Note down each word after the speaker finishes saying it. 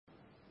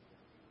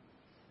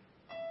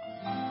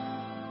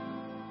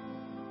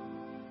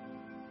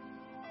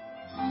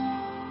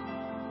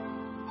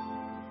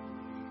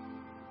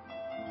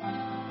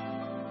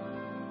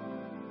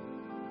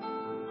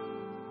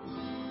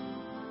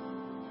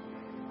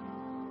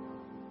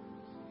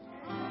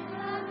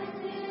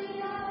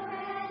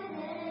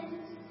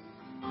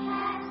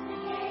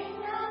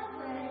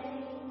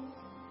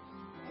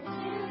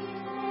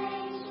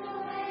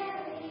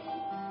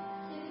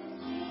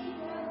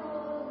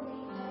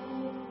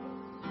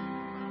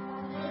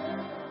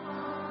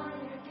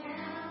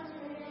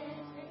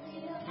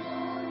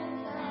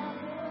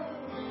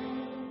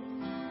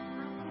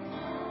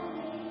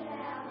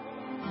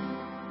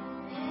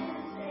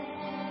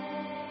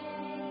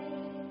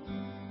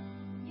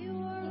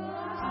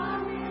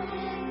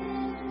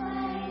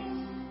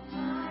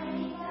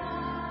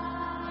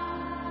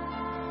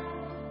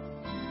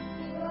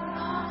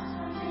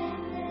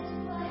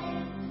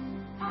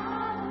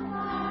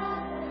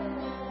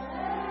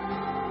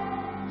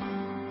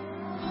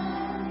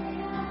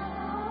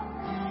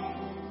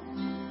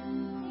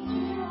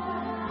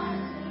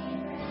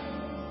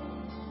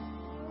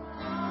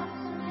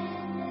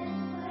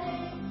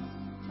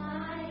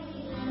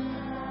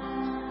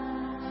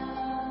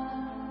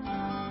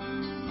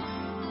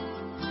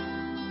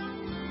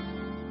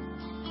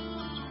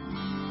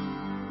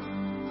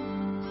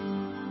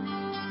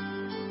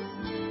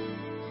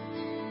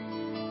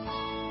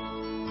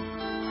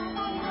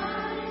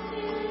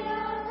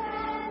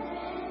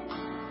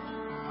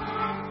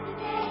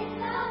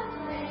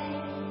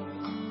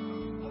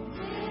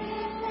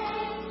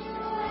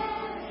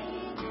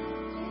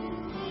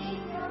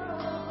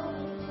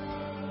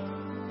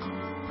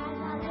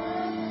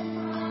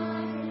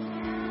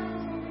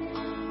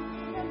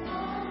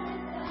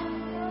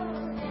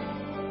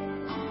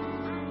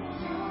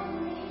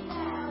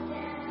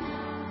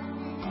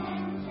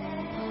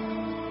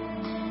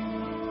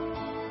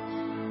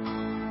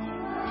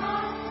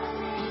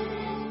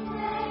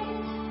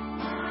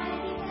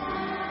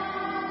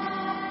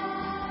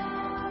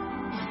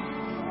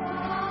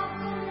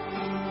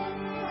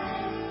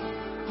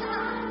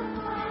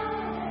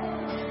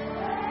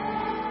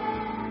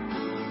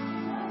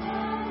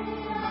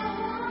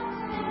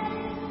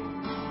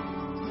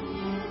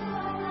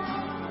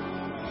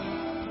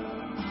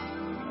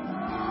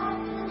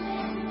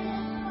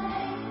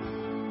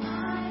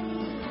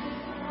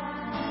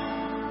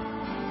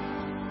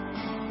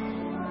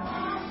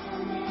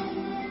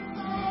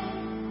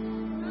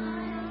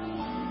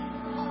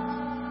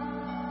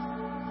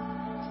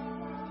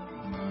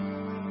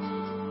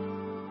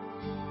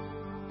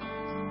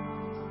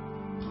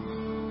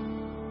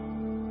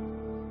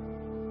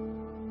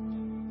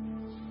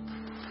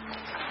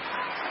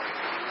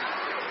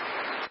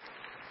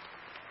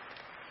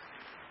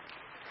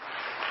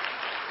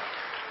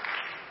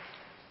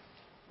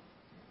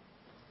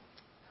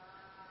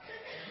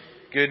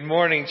Good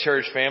morning,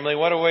 church family.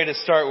 What a way to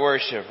start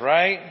worship,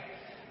 right?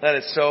 That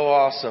is so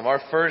awesome. Our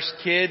first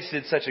kids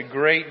did such a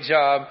great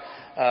job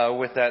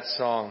with that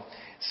song.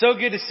 So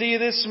good to see you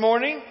this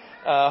morning.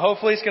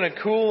 Hopefully it's going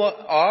to cool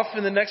off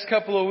in the next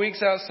couple of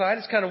weeks outside.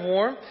 It's kind of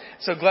warm.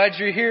 So glad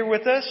you're here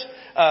with us.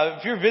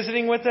 If you're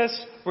visiting with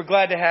us, we're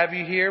glad to have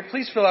you here.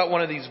 Please fill out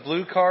one of these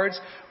blue cards.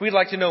 We'd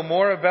like to know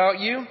more about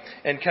you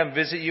and come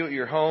visit you at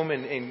your home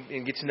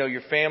and get to know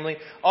your family.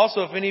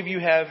 Also, if any of you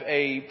have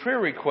a prayer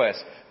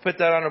request, put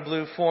that on a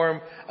blue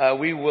form.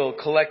 We will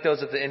collect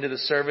those at the end of the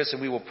service,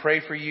 and we will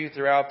pray for you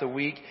throughout the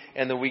week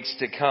and the weeks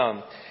to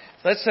come.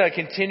 Let's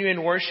continue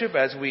in worship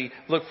as we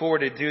look forward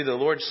to do the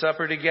Lord's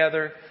Supper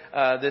together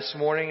this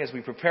morning as we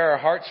prepare our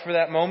hearts for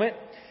that moment.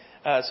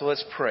 So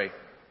let's pray.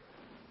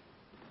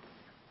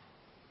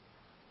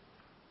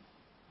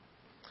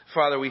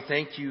 Father, we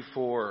thank you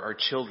for our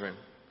children.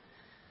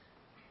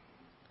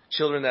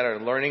 Children that are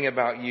learning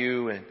about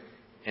you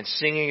and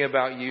singing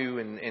about you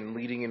and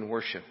leading in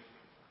worship.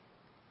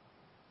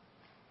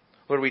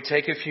 Lord, we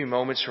take a few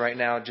moments right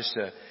now just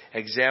to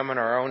examine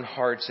our own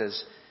hearts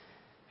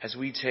as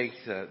we take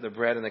the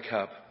bread and the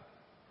cup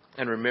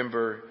and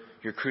remember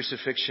your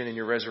crucifixion and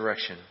your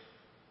resurrection.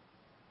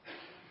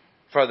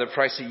 Father, the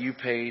price that you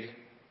paid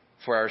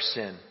for our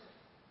sin.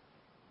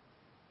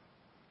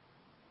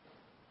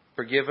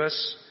 Forgive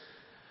us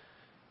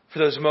for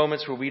those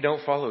moments where we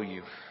don't follow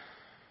you.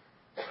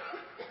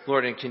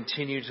 Lord, and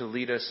continue to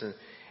lead us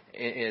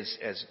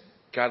as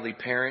godly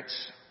parents,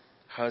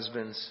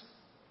 husbands,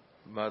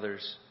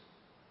 mothers,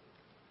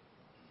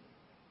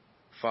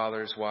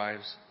 fathers,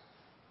 wives.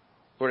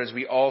 Lord, as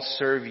we all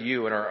serve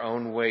you in our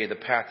own way, the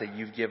path that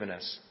you've given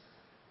us.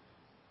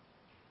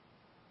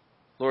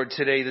 Lord,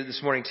 today,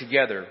 this morning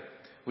together,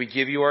 we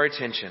give you our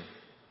attention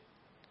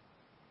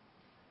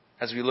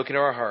as we look into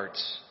our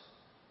hearts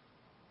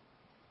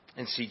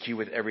and seek you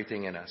with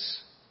everything in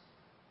us.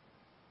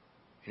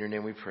 In your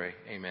name we pray.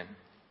 Amen.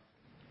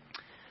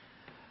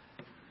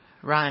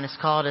 Ryan has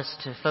called us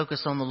to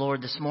focus on the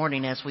Lord this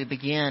morning as we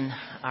begin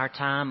our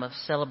time of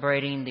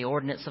celebrating the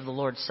ordinance of the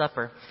Lord's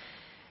Supper.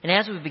 And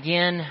as we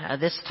begin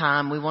this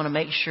time, we want to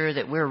make sure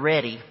that we're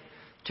ready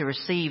to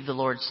receive the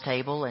Lord's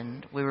table.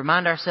 And we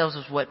remind ourselves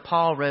of what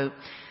Paul wrote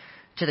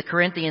to the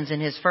Corinthians in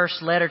his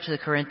first letter to the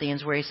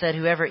Corinthians, where he said,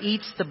 "Whoever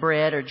eats the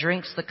bread or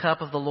drinks the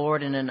cup of the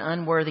Lord in an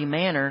unworthy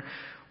manner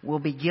will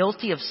be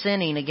guilty of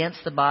sinning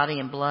against the body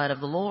and blood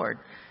of the Lord.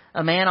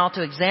 A man ought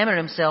to examine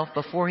himself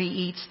before he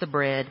eats the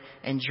bread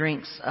and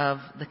drinks of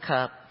the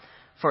cup.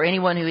 For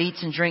anyone who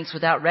eats and drinks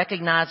without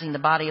recognizing the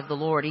body of the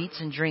Lord eats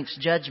and drinks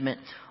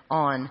judgment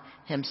on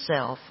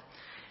himself."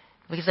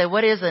 We can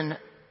say,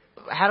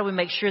 how do we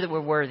make sure that we're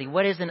worthy?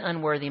 What is an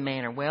unworthy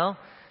manner? Well,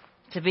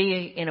 to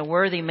be in a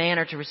worthy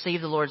manner to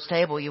receive the Lord's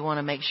table, you want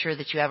to make sure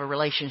that you have a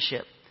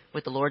relationship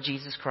with the Lord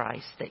Jesus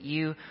Christ, that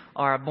you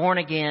are a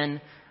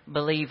born-again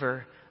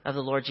believer of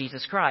the Lord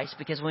Jesus Christ.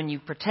 Because when you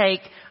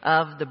partake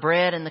of the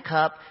bread and the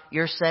cup,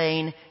 you're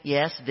saying,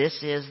 yes,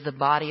 this is the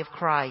body of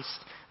Christ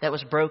that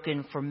was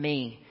broken for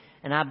me.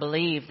 And I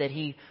believe that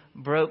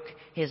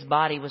his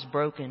body was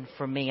broken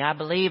for me. I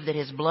believe that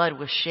his blood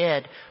was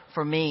shed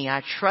for me.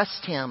 I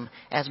trust him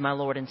as my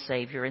Lord and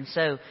Savior. And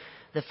so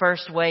the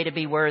first way to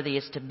be worthy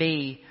is to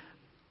be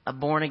a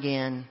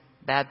born-again,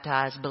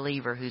 baptized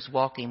believer who's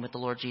walking with the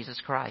Lord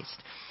Jesus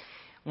Christ.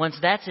 Once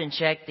that's in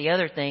check, the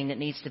other thing that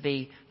needs to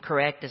be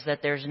correct is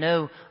that there's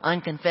no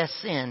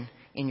unconfessed sin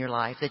in your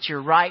life, that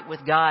you're right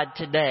with God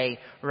today,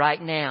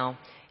 right now,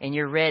 and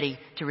you're ready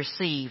to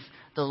receive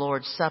the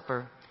Lord's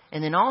Supper.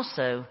 And then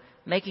also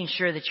making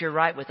sure that you're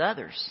right with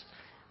others,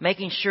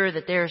 making sure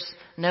that there's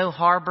no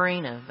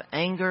harboring of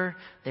anger,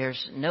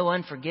 there's no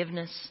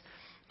unforgiveness,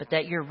 but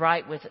that you're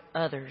right with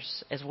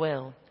others as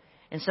well.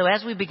 And so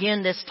as we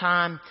begin this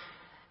time,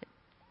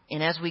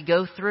 and as we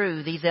go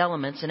through these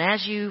elements, and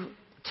as you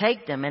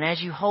take them and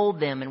as you hold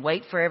them and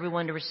wait for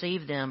everyone to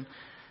receive them,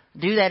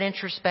 do that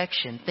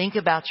introspection. Think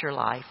about your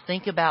life.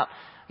 Think about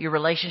your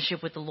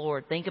relationship with the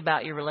Lord. Think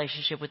about your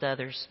relationship with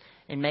others,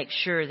 and make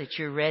sure that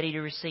you're ready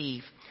to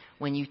receive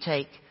when you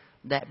take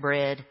that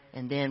bread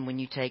and then when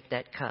you take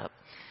that cup.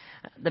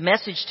 The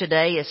message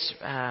today is,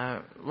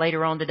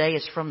 later on today,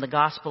 is from the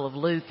Gospel of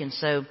Luke. And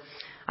so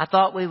I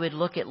thought we would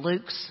look at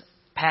Luke's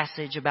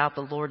passage about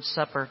the Lord's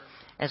Supper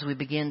as we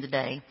begin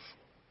today.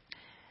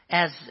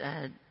 As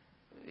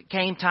it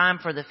came time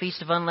for the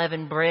Feast of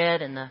Unleavened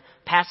Bread and the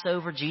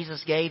Passover,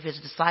 Jesus gave his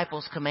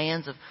disciples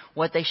commands of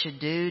what they should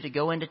do to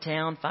go into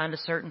town, find a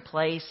certain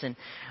place, and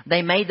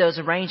they made those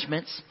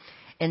arrangements.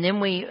 And then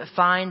we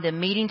find them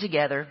meeting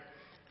together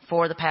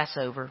for the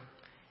Passover.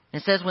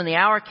 And it says, when the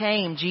hour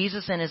came,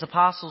 Jesus and his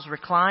apostles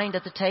reclined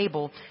at the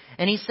table,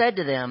 and he said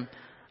to them,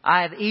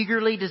 "I have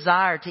eagerly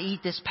desired to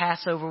eat this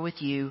Passover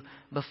with you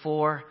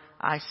before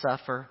I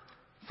suffer.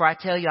 For I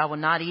tell you, I will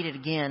not eat it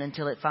again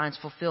until it finds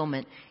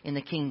fulfillment in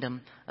the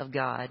kingdom of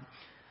God."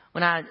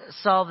 When I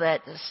saw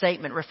that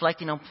statement,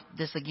 reflecting on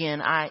this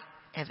again, I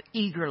have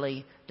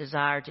eagerly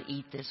desired to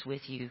eat this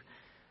with you.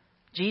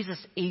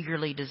 Jesus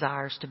eagerly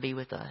desires to be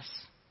with us.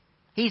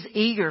 He's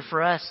eager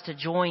for us to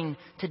join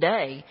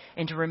today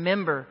and to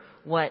remember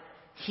what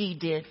He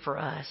did for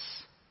us.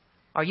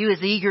 Are you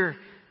as eager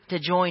to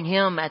join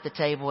Him at the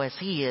table as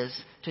He is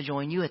to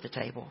join you at the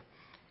table?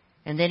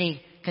 And then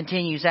He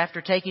continues, after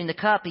taking the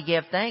cup, He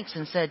gave thanks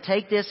and said,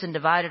 "Take this and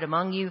divide it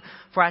among you,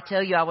 for I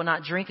tell you, I will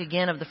not drink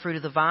again of the fruit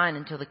of the vine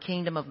until the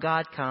kingdom of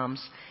God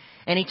comes."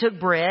 And He took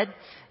bread,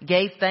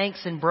 gave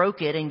thanks and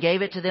broke it, and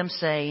gave it to them,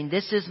 saying,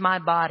 "This is my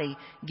body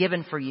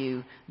given for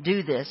you.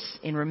 Do this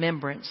in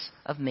remembrance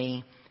of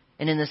me."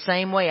 And in the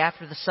same way,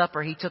 after the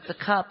supper, He took the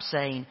cup,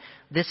 saying,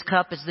 "This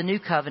cup is the new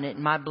covenant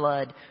in my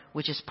blood,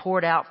 which is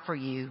poured out for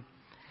you."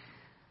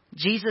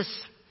 Jesus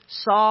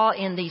saw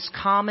in these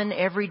common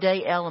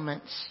everyday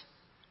elements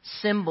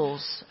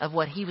symbols of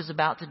what He was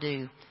about to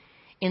do.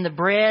 In the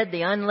bread,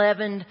 the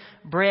unleavened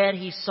bread,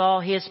 He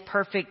saw His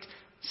perfect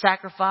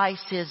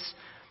sacrifice, His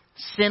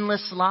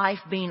sinless life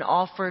being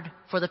offered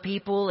for the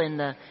people. In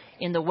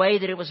the way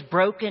that it was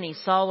broken, He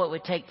saw what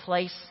would take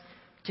place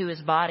to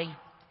His body.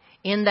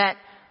 In that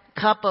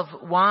cup of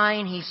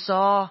wine, He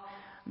saw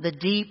the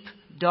deep,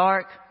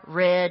 dark,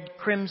 red,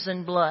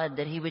 crimson blood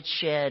that He would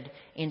shed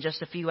in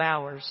just a few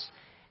hours.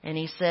 And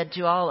He said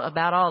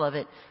about all of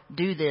it,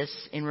 "Do this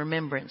in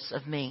remembrance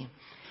of me."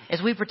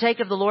 As we partake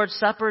of the Lord's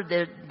Supper,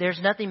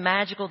 there's nothing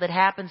magical that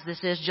happens.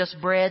 This is just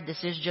bread.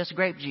 This is just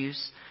grape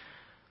juice.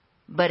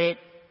 But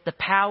the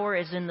power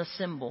is in the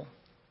symbol.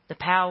 The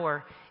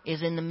power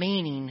is in the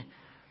meaning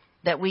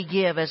that we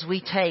give as we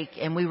take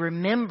and we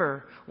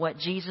remember what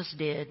Jesus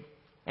did.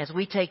 As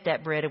we take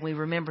that bread and we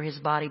remember His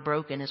body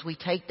broken. As we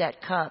take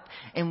that cup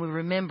and we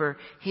remember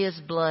His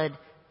blood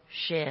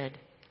shed.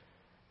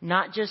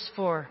 Not just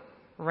for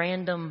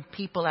random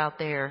people out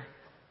there,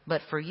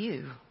 but for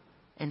you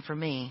and for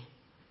me.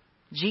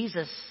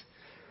 Jesus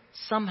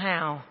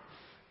somehow,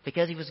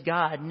 because He was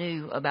God,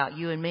 knew about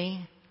you and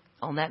me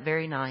on that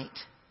very night.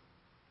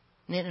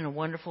 Isn't it a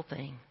wonderful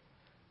thing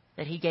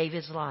that He gave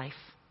His life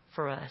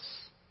for us?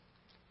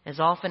 As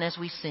often as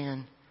we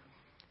sin,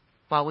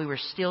 while we were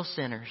still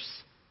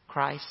sinners,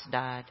 Christ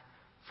died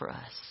for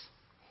us.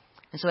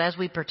 And so as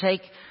we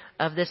partake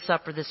of this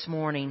supper this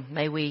morning,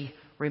 may we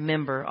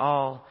remember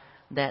all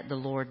that the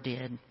Lord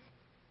did.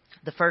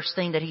 The first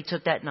thing that He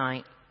took that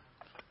night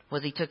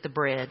was He took the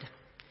bread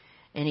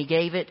and He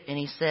gave it and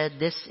He said,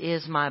 "This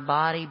is my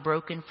body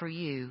broken for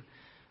you.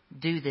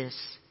 Do this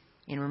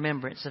in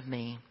remembrance of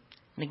me."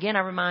 And again, I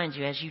remind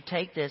you, as you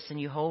take this and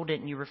you hold it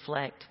and you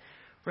reflect,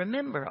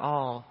 remember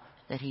all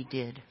that He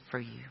did for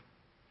you.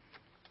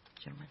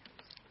 Gentlemen.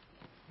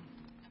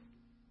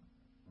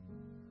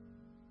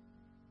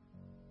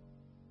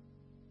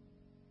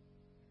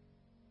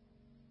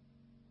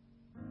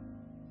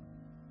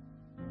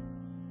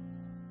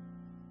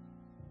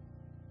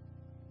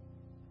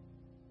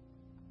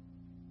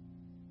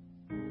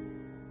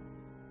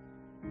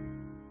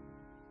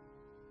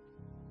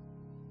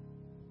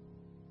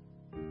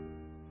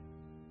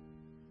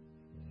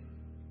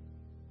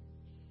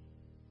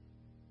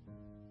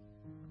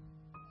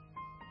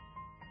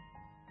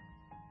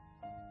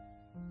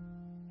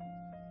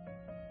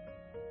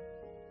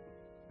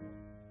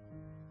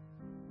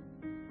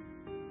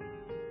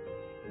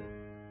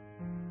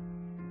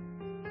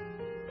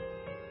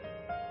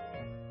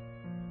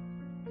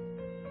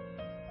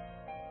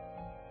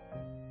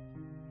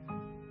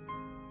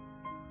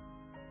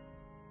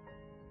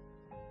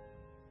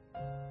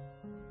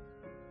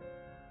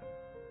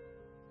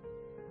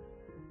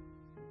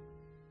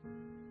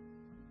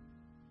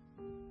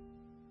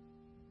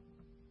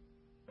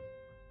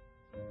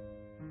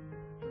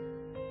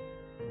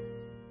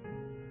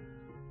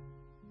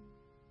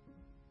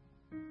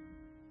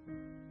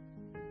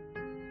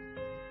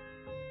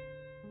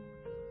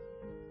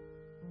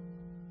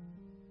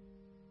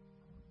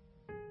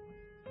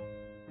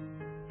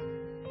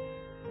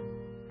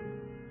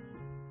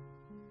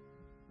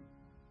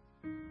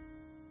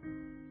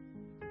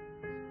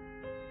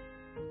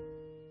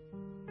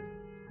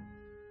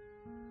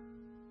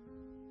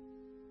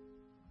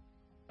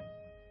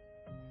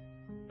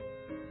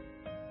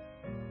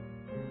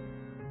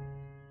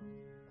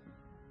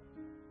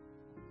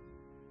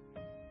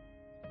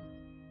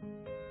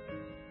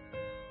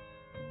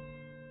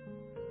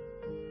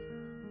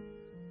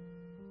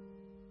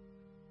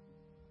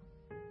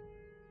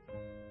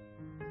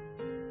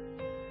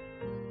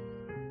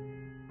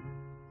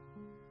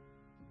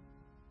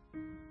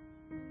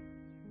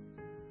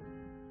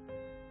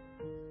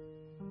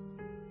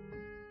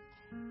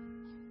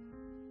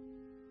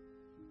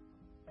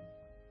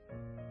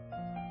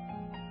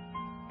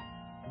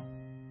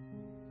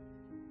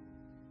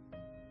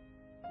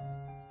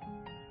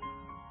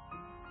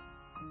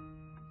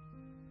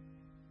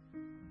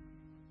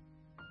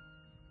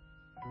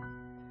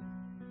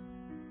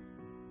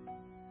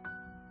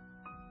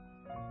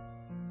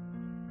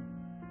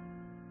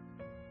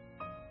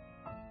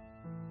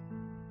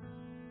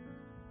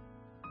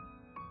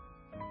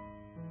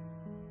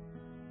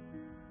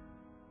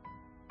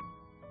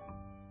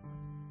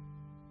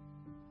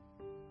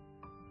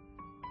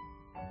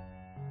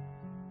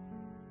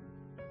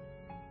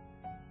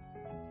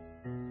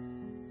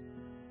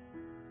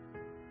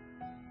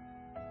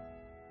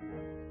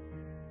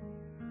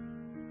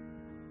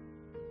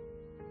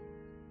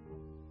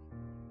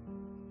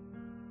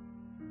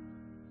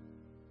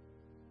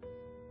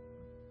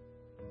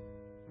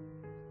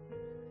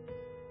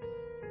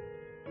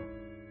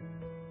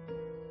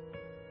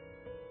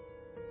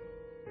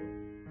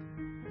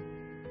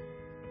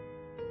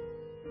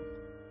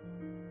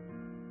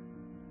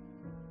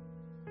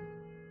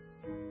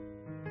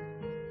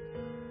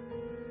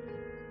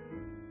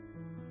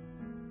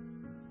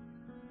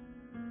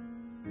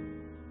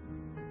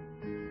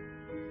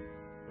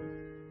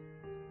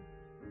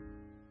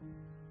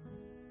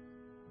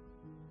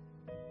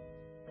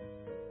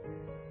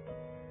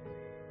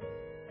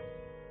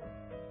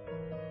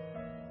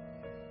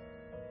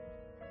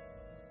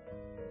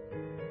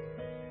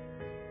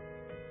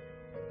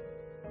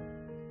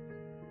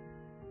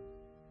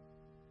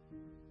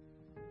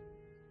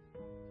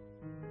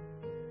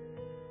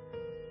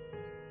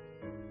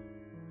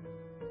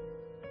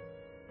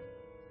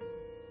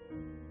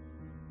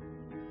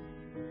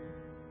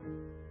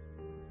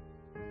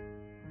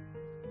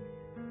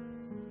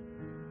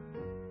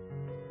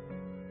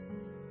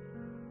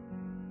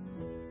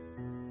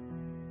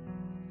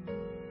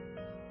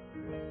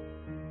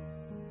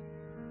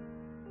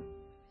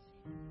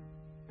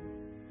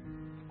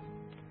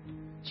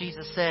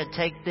 Jesus said,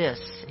 "Take this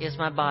is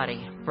my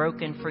body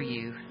broken for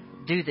you.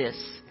 Do this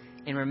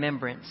in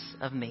remembrance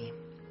of me."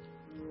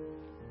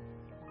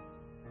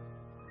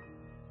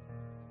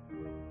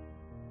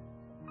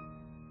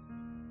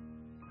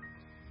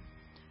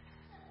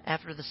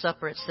 After the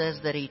supper, it says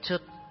that he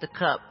took the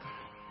cup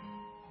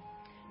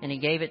and he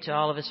gave it to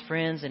all of his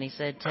friends and he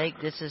said,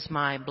 "Take, this is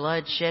my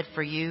blood shed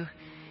for you.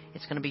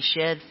 It's going to be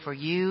shed for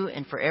you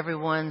and for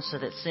everyone so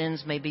that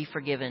sins may be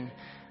forgiven.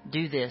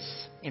 Do this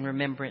in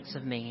remembrance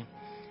of me."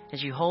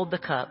 As you hold the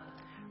cup,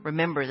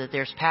 remember that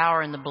there's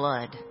power in the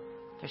blood.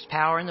 There's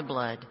power in the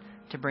blood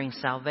to bring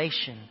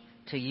salvation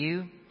to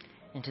you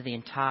and to the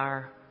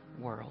entire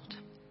world.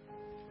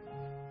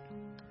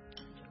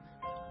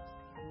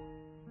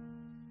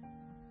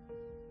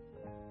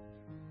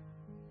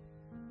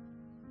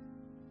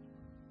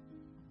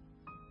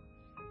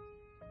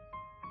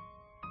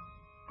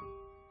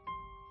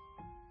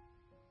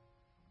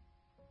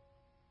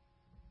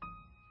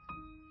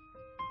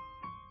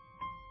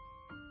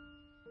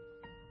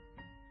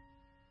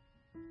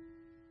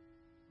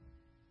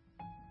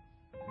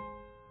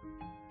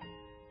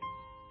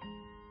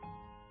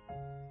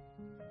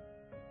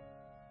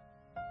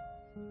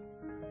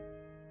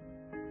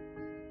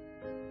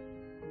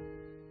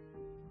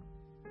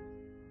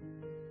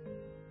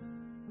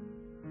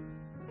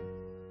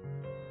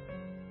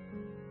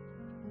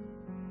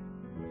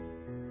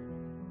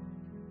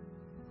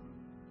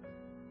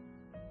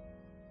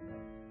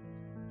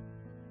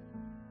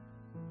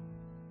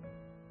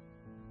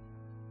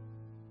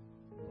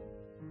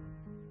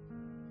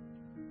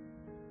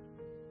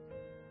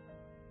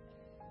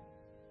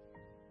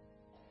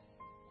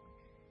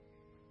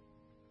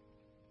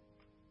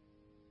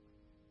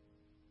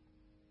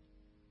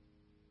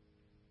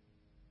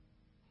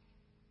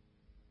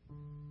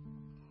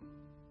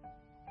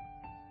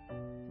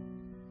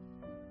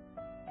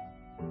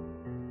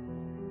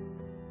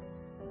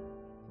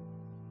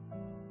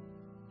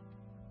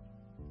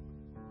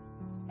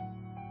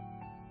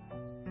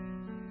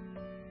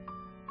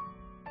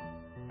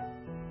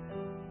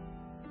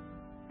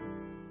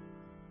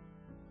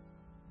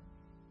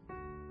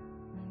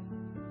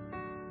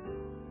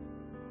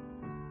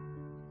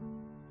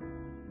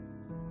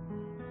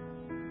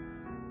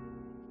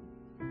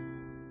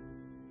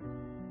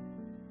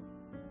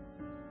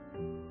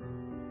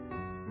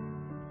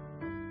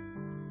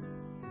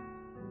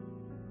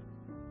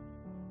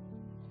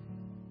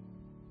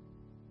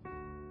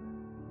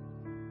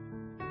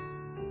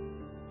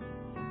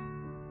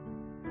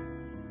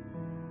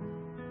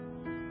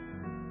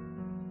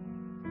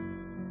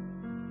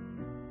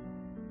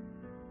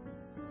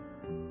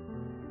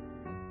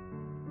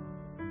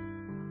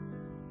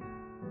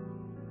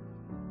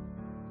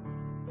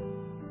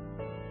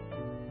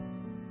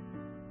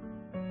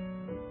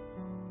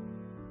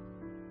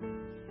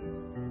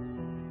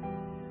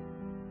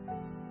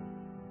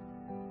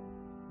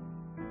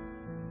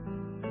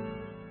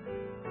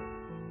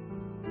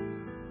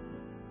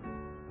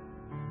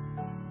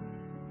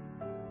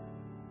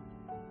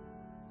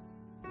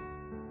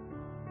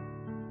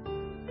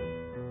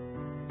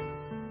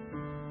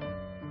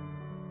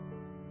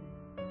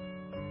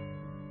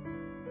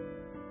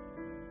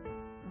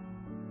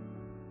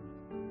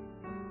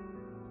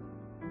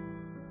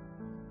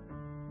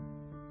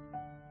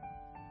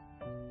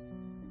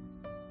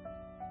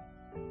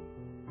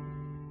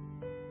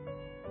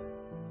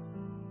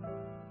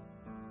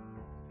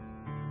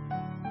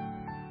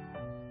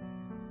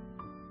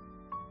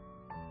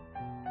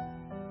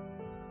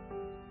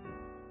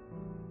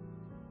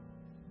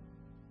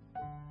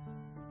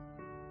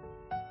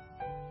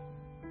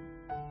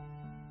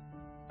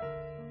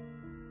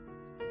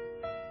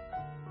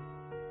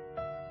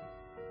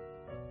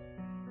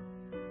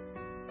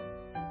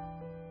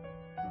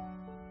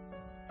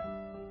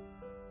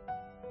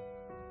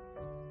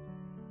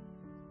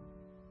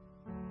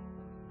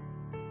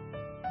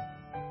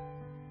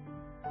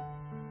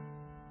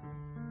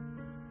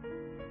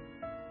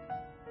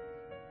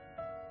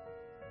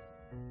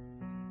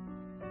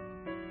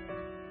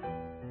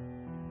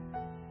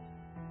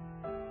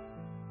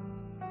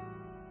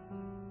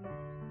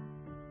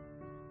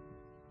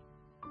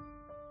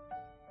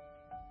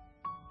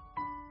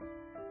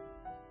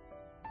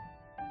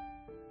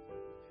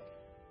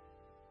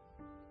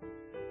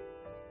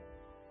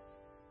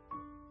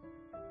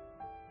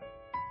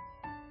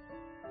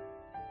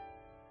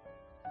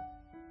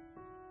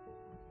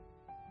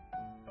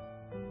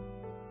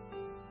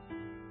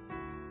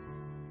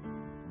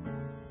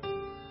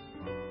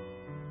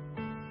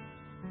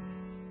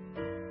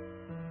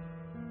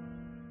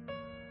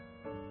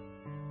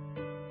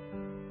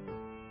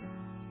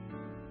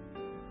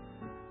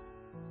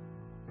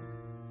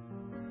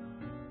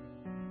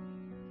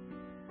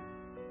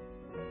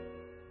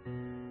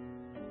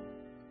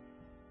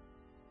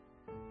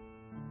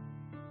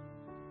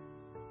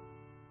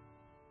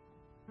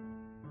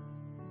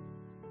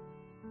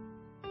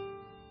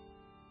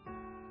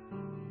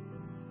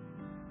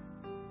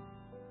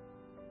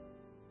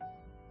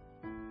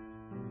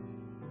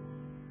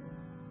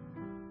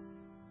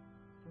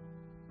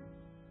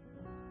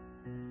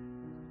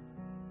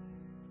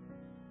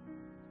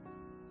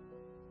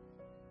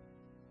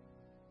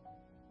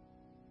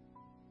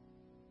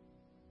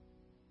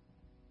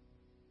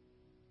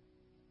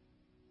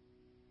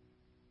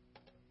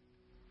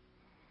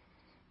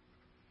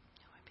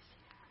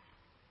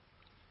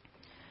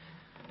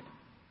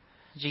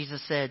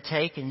 Jesus said,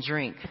 "Take and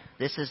drink.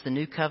 This is the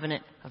new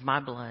covenant of my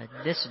blood.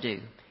 This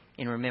do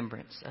in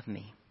remembrance of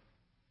me."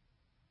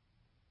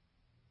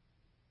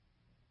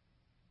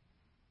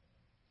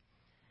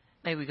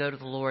 May we go to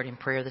the Lord in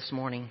prayer this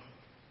morning.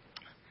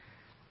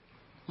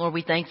 Lord,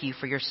 we thank you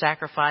for your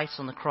sacrifice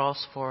on the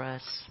cross for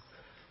us.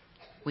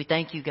 We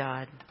thank you,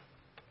 God,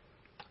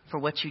 for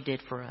what you did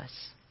for us.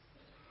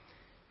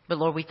 But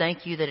Lord, we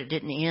thank you that it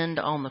didn't end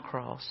on the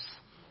cross,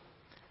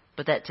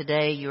 but that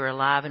today you are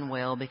alive and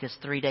well because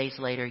 3 days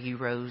later you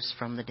rose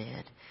from the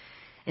dead.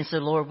 And so,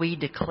 Lord, we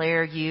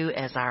declare you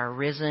as our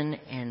risen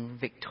and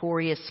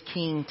victorious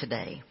King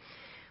today.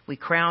 We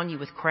crown you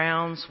with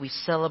crowns, we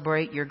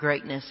celebrate your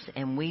greatness,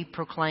 and we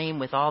proclaim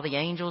with all the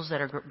angels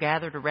that are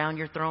gathered around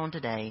your throne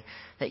today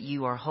that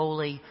you are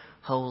holy,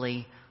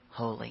 holy,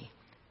 holy.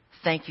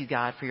 Thank you,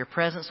 God, for your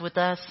presence with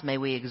us. May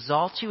we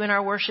exalt you in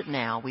our worship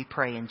now. We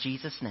pray in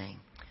Jesus' name.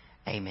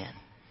 Amen.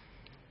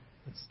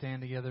 Let's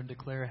stand together and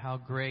declare how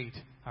great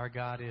our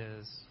God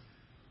is.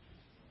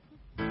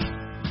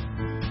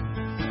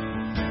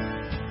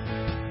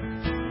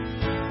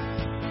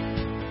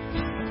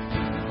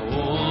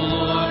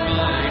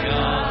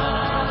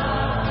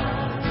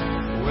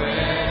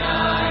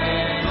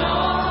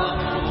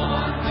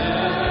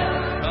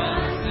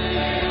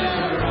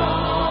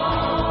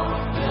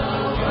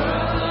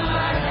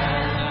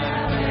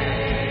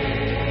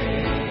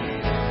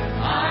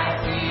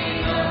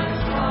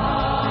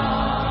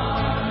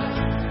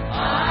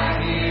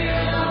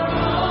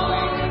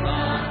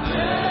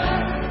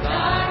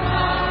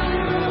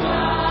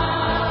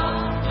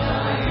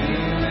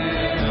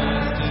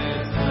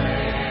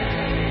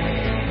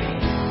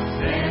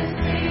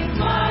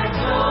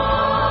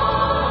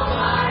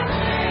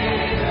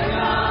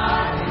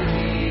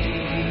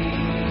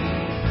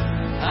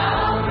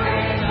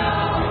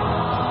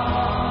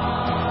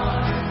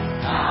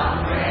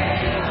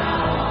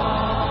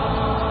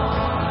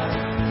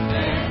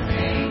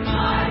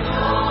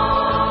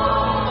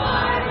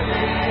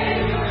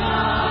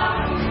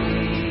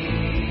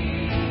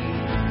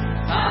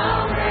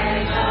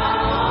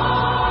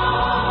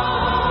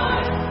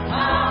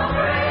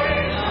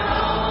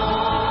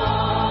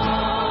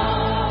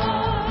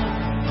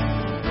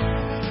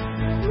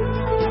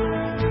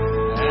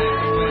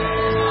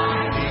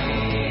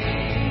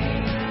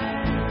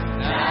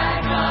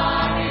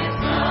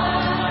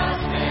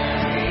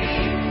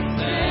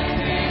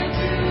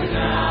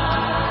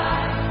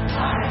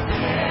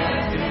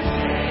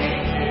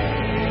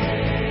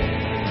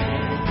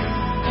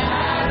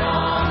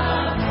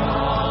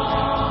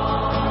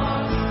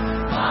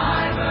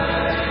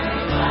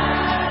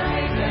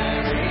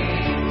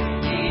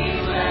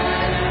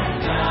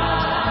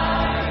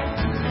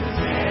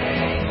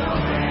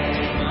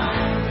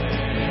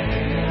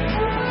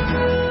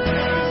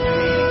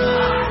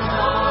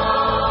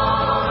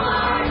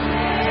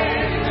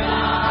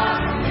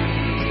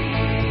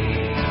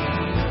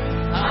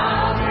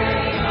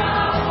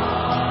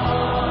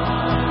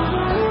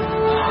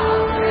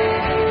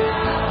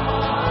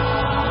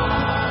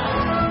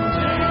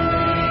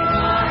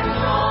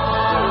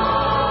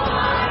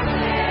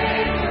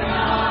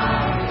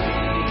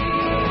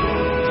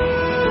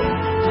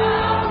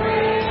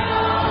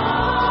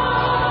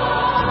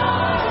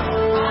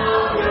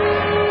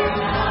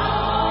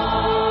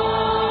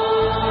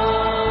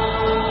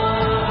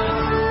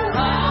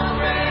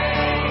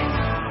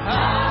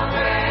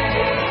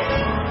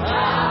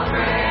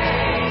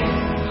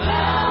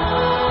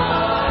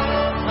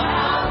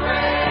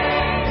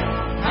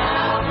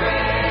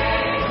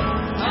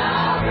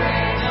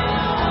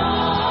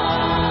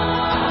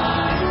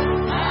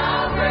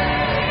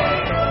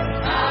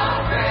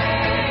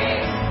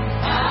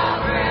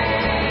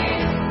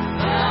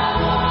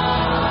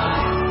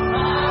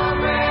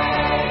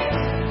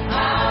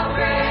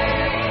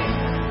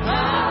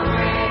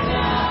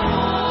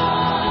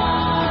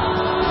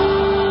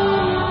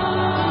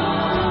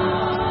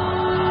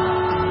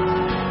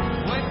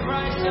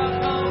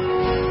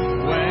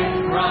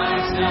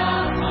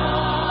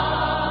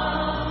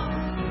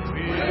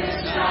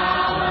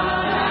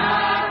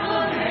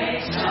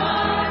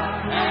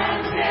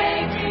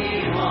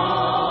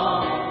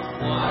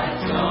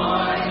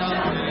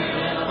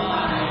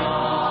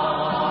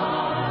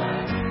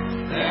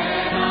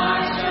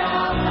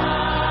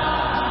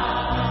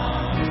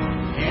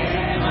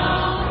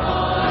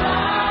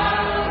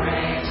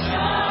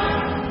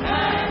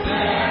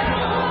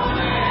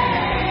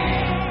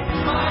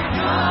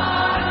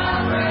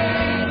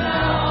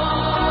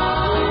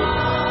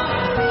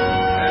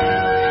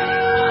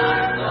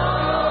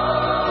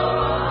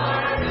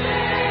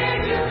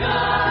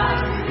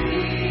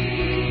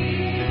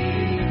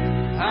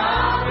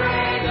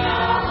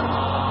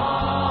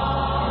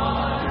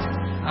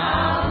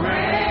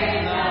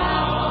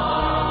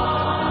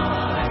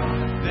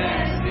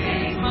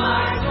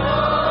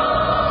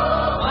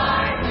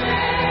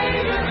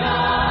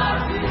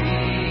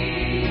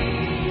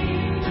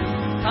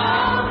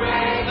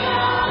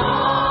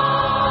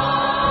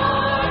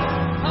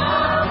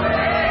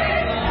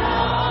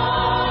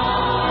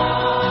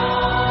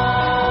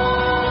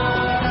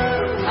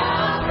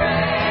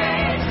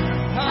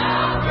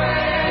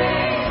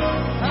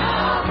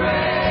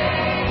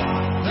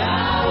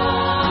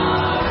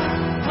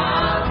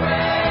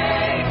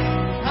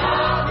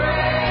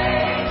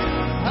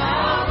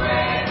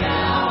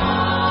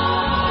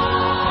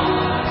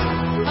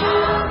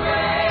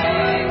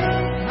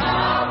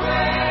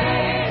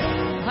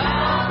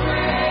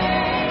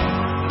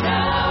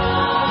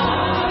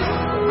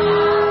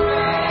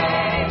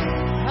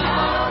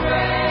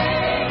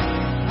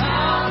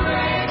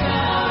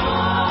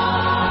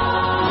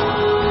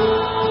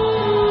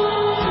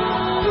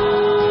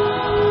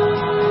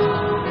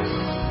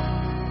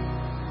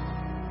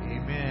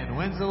 And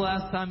when's the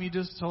last time you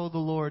just told the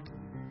Lord,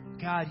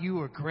 God,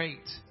 you are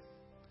great?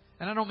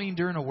 And I don't mean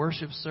during a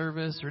worship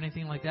service or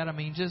anything like that. I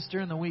mean just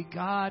during the week.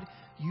 God,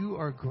 you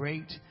are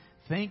great.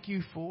 Thank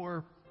you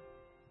for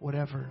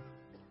whatever.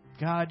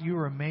 God, you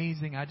are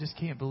amazing. I just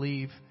can't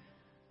believe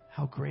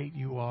how great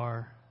you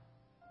are.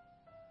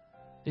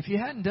 If you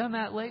hadn't done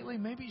that lately,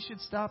 maybe you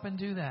should stop and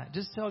do that.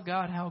 Just tell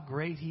God how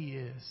great He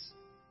is.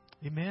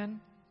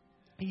 Amen?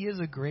 He is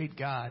a great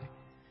God.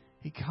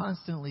 He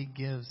constantly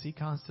gives. He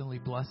constantly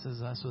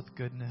blesses us with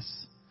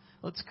goodness.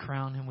 Let's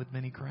crown Him with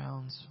many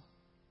crowns.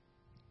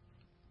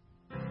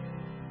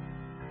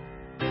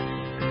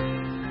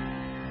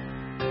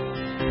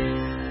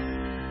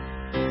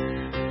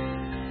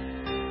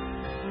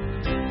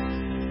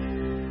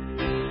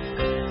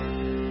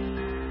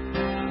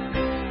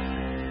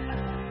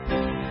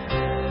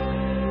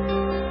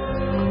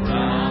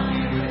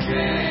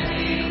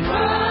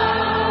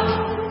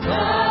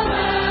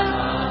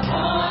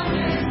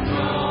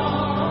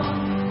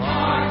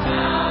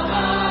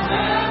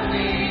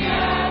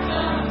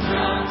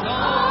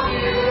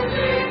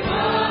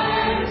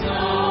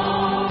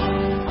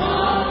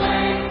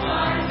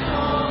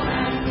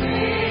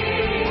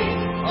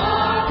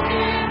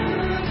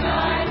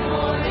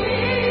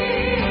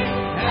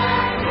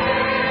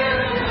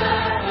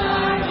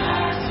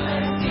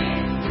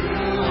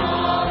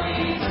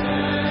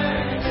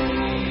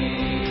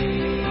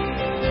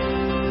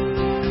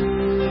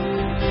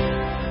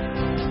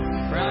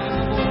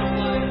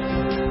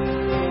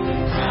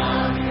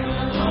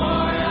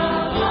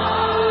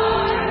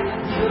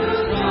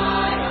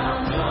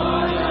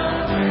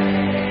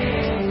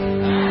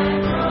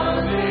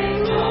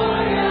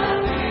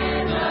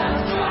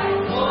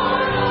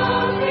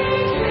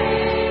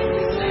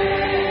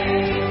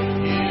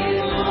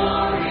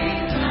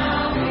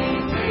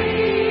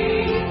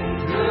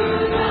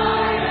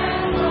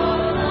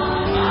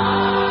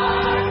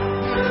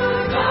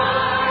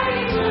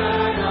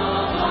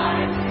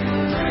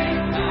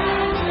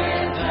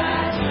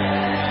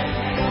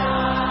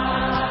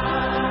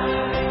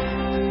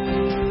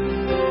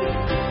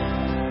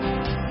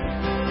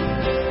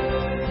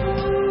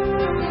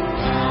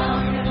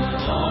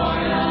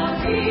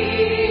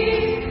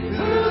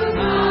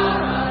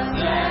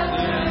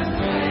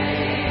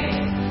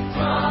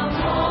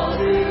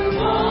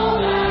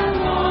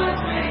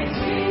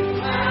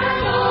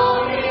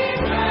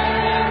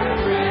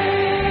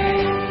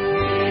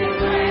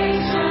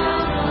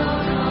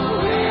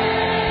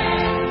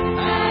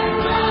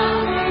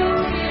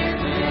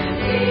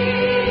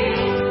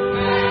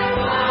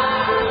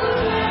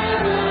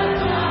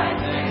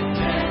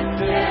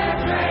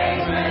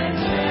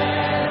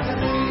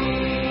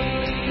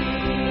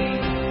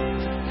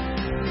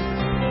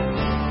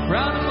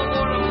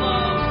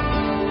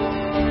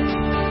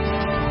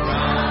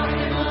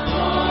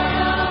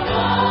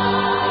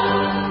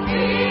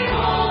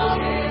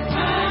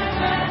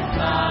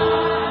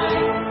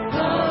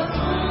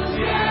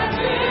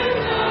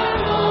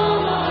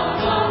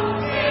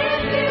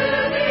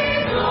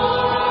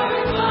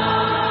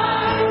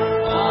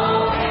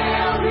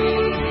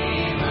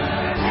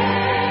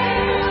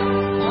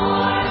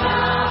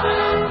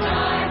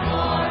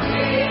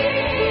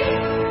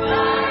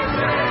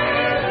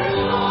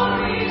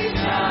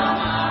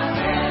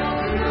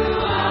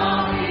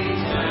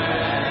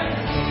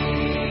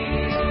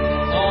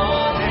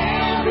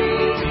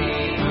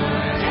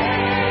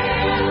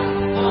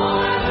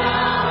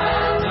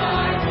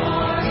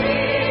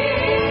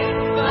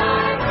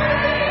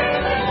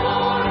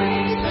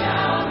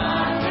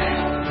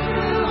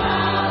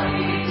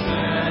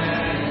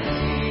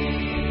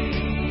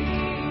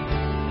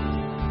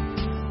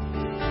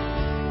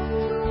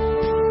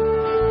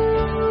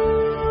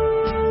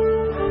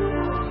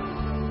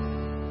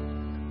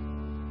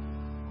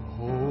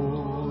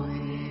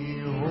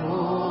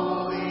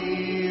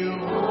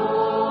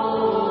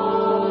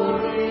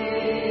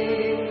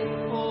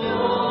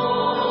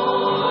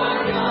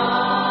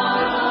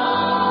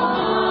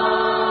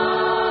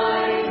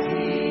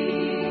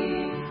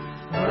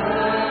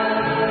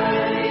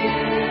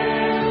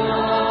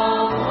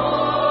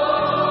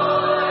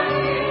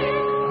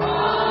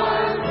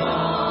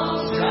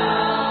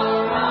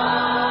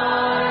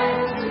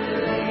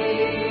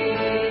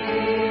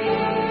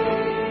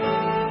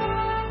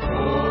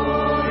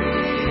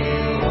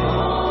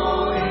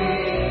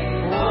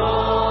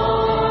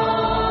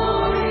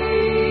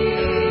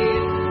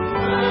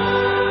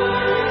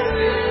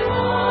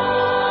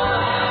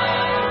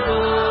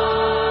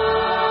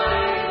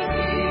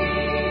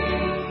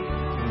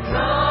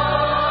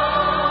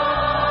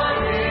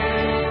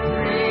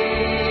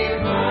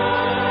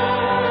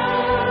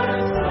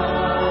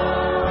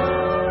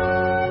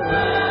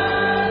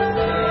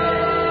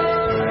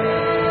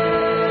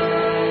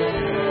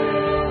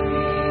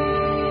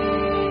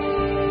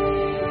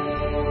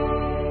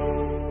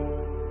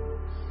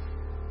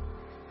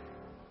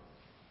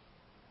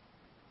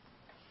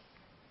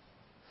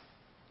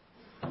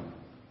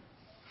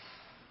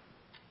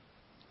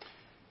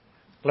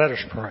 Let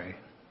us pray.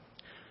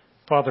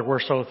 Father,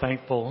 we're so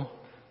thankful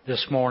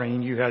this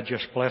morning you have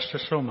just blessed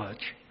us so much,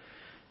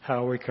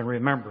 how we can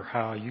remember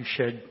how you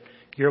shed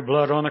your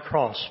blood on the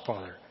cross,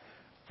 Father,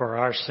 for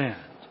our sins.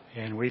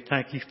 And we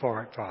thank you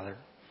for it, Father.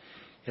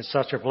 It's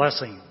such a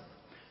blessing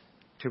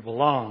to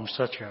belong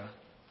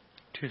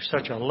to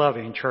such a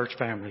loving church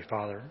family,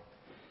 Father.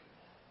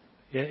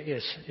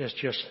 It's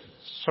just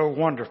so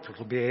wonderful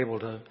to be able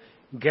to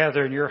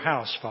gather in your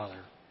house, Father,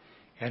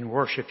 and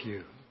worship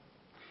you.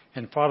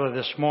 And Father,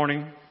 this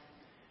morning,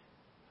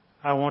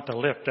 I want to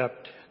lift up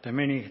the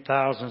many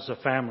thousands of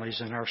families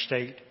in our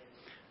state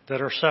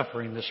that are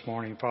suffering this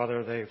morning,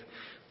 Father.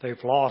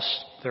 They've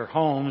lost their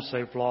homes,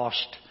 they've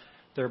lost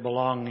their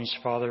belongings,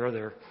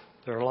 Father.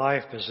 Their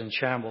life is in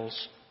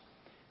shambles.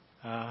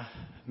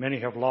 Many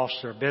have lost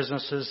their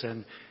businesses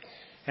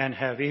and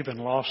have even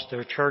lost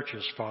their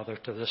churches, Father,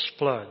 to this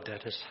flood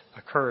that has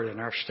occurred in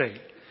our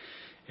state.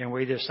 And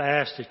we just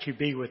ask that you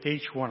be with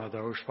each one of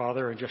those,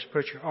 Father, and just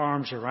put your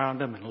arms around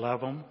them and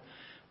love them.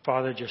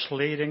 Father, just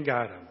lead and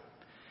guide them.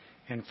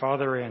 And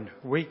Father, in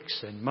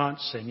weeks and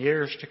months and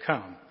years to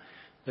come,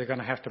 they're going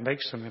to have to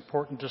make some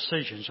important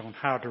decisions on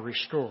how to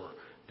restore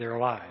their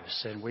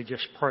lives. And we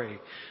just pray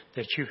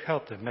that you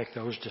help them make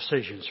those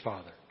decisions,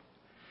 Father.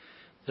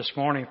 This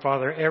morning,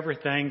 Father,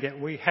 everything that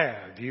we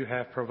have, you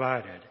have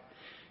provided.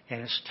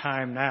 And it's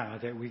time now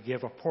that we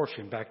give a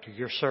portion back to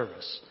your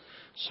service.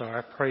 So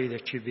I pray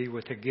that you be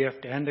with the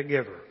gift and the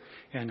giver.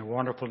 In the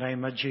wonderful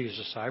name of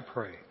Jesus, I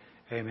pray.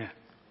 Amen.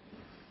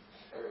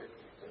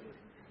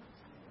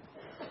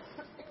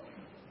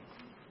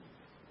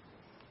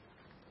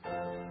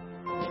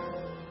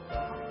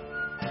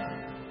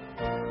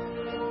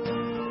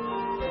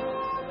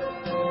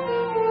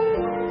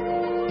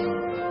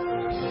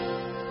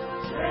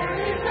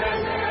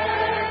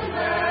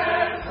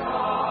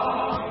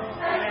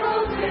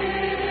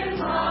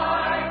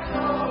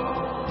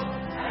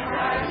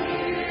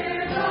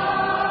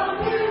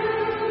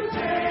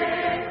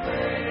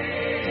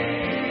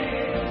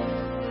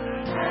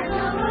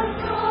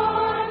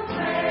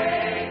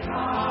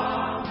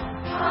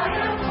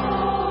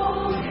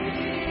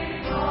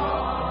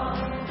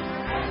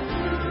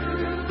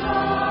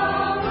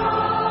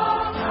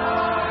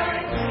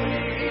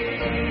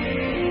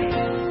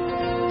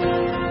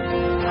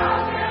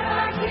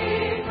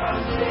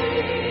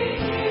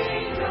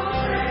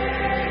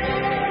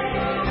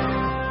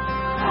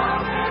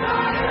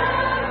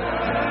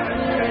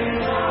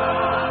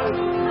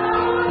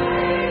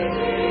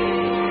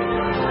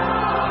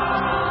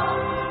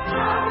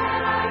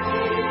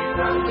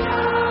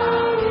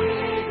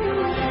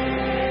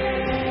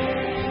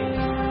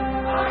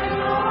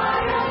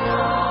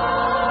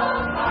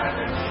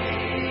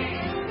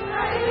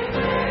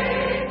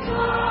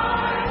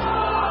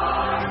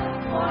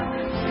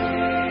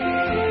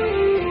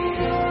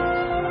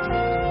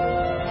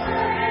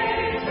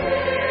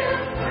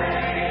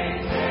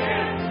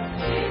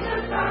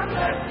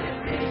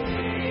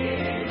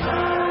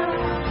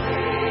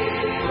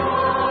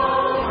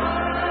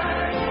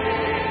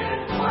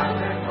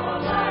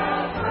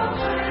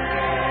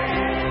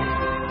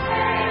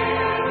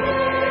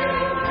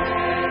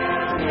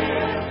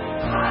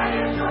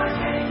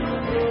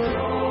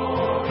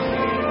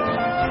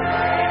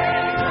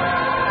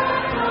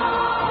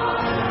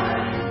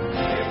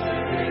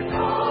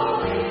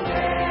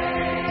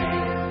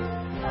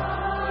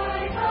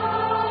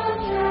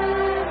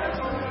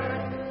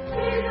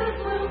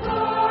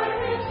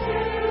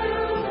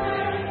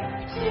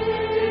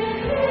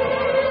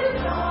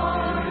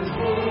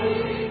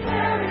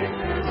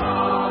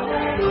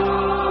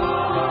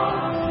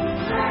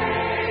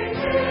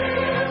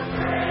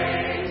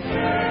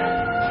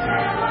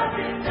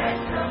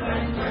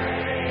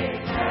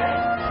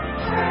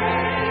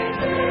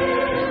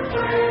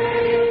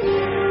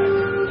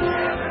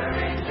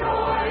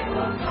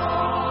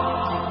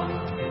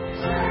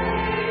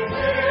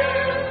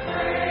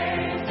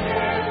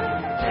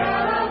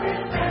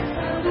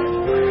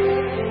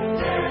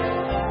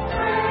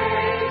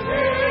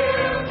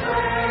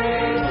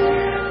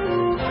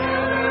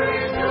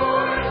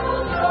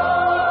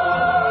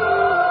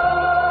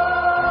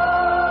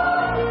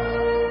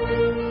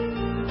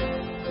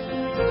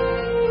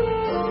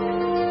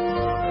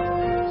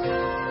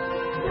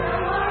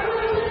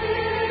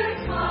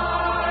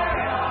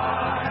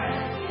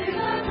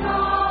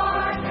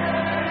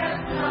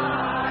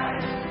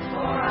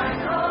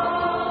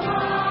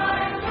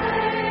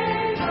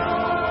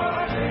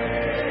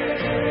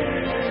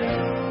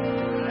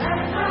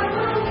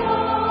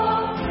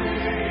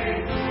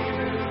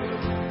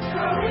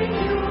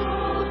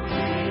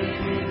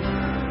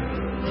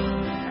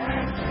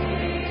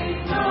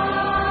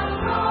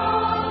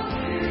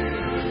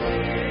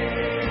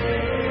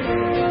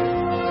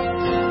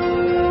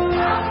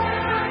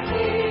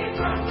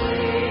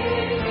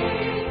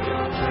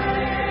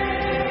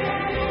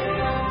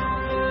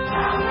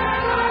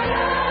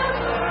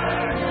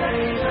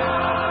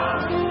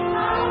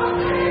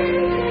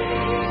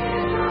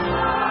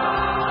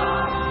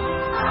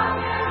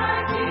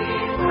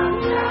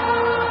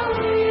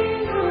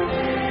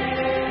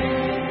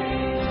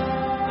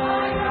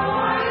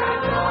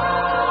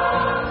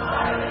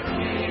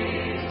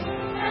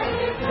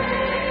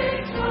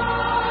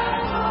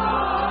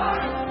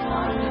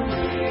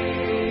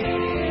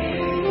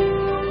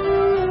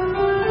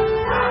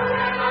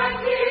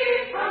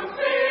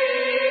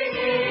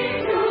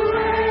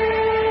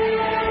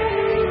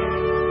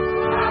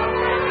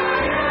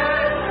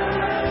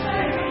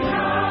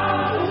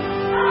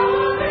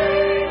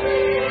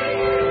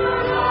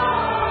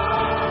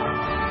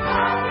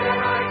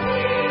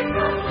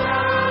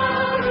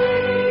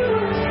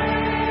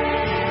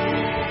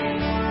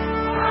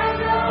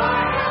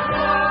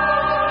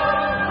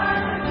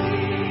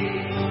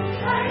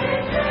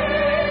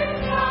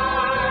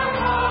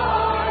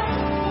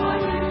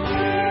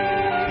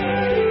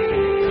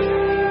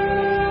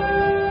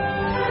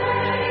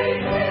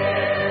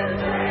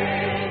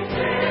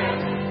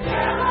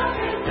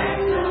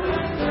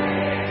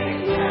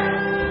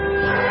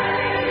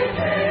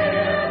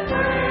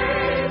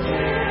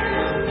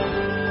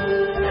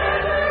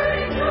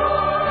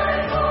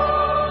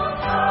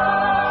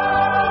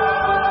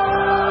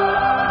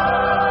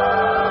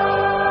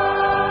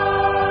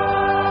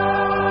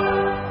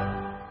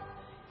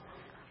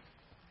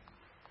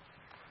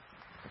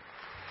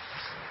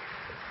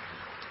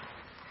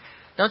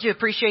 Don't you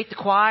appreciate the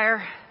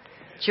choir?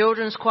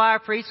 Children's choir,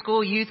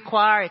 preschool, youth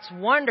choir. It's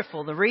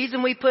wonderful. The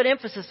reason we put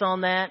emphasis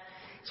on that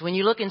is when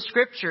you look in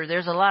Scripture,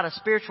 there's a lot of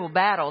spiritual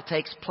battle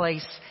takes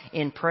place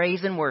in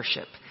praise and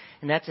worship.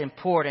 And that's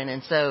important.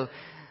 And so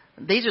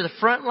these are the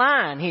front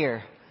line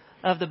here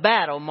of the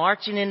battle,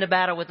 marching into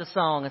battle with the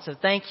song. And so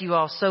thank you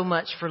all so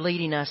much for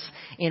leading us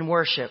in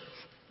worship.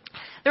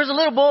 There was a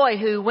little boy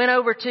who went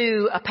over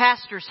to a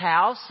pastor's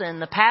house, and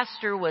the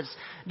pastor was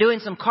doing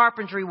some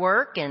carpentry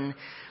work, and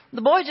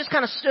the boy just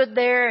kind of stood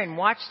there and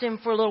watched him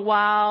for a little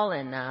while,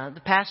 and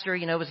the pastor,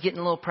 was getting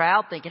a little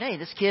proud, thinking, hey,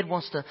 this kid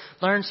wants to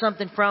learn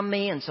something from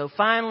me. And so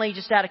finally,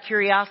 just out of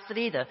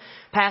curiosity, the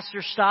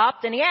pastor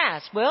stopped and he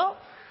asked, well,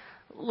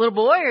 little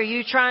boy, are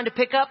you trying to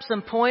pick up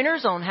some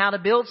pointers on how to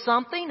build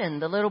something? And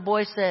the little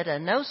boy said,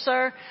 no,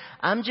 sir,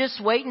 I'm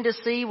just waiting to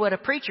see what a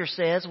preacher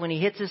says when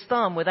he hits his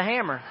thumb with a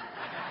hammer.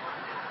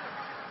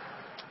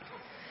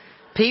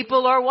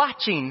 People are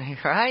watching,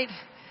 right?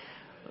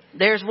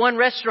 There's one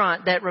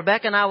restaurant that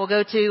Rebecca and I will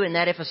go to, and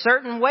that if a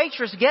certain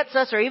waitress gets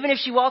us, or even if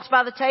she walks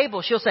by the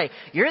table, she'll say,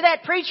 you're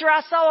that preacher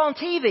I saw on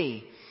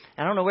TV.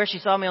 I don't know where she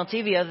saw me on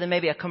TV other than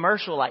maybe a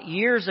commercial like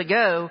years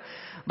ago,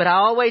 but I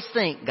always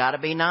think, gotta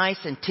be nice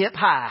and tip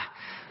high.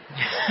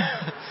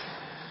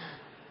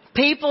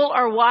 People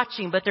are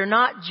watching, but they're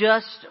not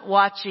just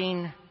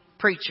watching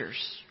preachers.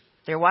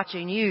 They're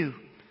watching you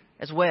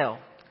as well.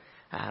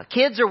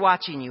 Kids are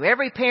watching you.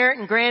 Every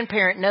parent and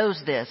grandparent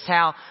knows this,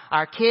 how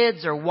our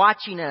kids are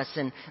watching us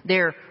and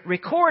they're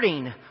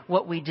recording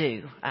what we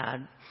do.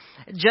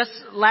 Just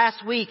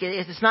last week,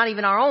 it's not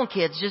even our own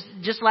kids,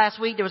 just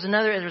last week there was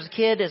a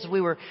kid as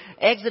we were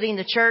exiting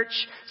the church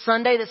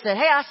Sunday that said,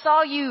 hey, I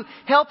saw you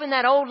helping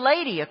that old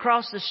lady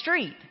across the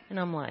street. And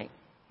I'm like,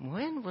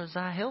 when was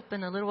I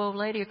helping a little old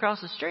lady across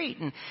the street?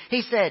 And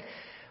he said,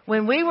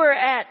 when you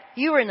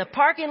were in the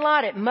parking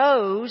lot at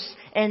Moe's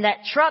and that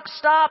truck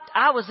stopped,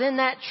 I was in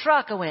that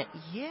truck. I went,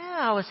 yeah,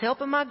 I was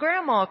helping my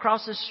grandma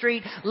across the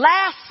street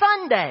last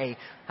Sunday.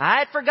 I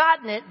had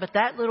forgotten it, but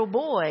that little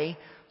boy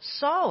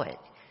saw it.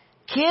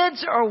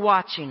 Kids are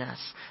watching us.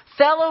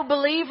 Fellow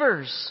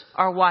believers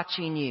are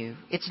watching you.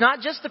 It's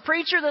not just the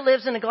preacher that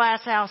lives in a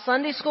glass house.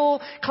 Sunday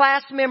school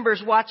class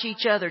members watch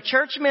each other.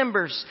 Church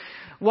members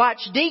watch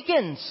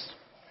deacons.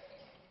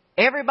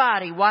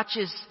 Everybody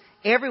watches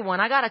everyone.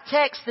 I got a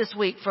text this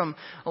week from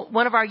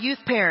one of our youth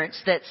parents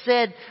that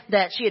said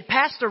that she had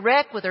passed a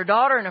wreck with her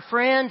daughter and a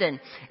friend,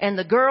 and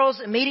the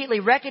girls immediately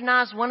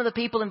recognized one of the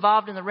people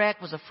involved in the wreck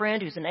was a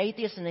friend who's an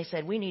atheist, and they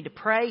said, we need to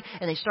pray.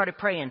 And they started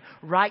praying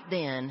right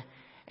then.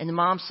 And the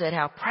mom said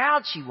how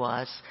proud she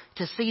was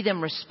to see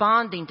them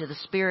responding to the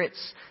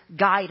Spirit's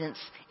guidance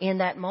in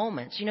that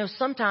moment.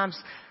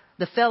 Sometimes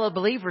the fellow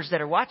believers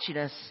that are watching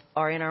us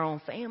are in our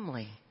own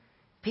family.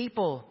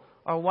 People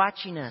are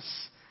watching us.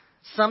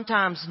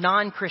 Sometimes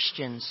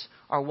non-Christians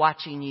are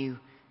watching you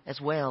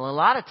as well. A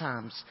lot of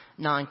times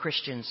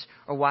non-Christians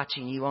are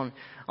watching you.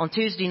 On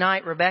Tuesday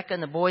night, Rebecca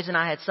and the boys and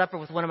I had supper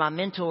with one of my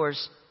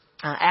mentors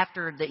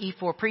after the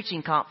E4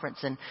 preaching conference,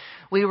 and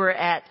we were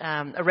at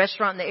a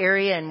restaurant in the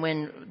area, and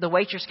when the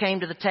waitress came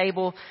to the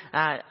table,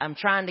 I'm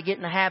trying to get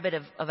in the habit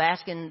of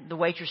asking the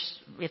waitress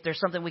if there's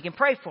something we can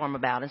pray for them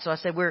about. And so I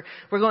said, we're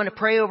going to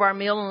pray over our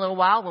meal in a little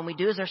while. When we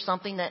do, is there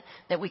something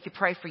that we could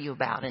pray for you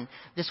about? And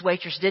this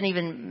waitress didn't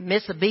even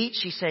miss a beat.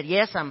 She said,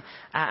 yes,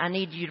 I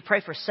need you to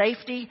pray for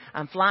safety.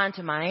 I'm flying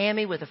to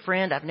Miami with a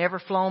friend. I've never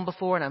flown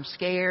before and I'm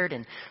scared.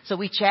 And so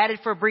we chatted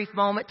for a brief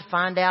moment to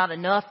find out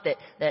enough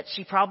that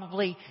she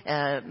probably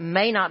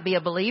may not be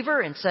a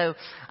believer. And so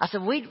I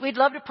said, we'd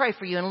love to pray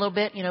for you in a little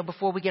bit,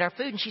 before we get our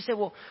food. And she said,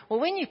 well,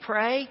 when you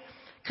pray,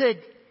 could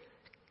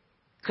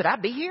I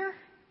be here?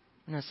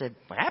 And I said,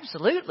 well,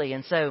 absolutely.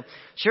 And so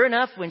sure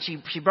enough, when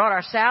she brought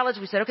our salads,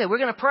 we said, okay, we're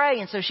going to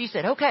pray. And so she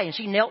said, okay. And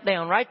she knelt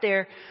down right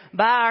there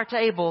by our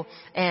table,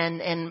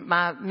 and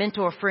my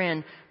mentor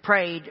friend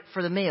prayed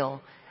for the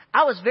meal.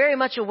 I was very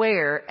much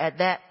aware at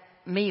that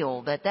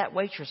meal that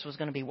waitress was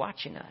going to be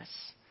watching us.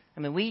 I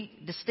mean, we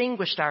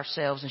distinguished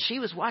ourselves, and she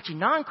was watching.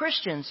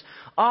 Non-Christians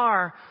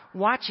are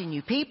watching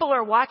you. People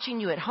are watching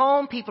you at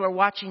home. People are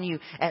watching you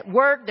at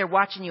work. They're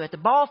watching you at the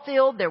ball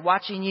field. They're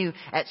watching you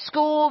at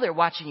school. They're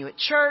watching you at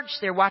church.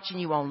 They're watching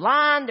you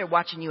online. They're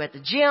watching you at the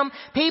gym.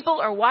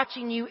 People are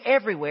watching you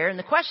everywhere. And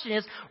the question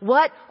is,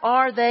 what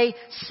are they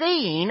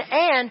seeing?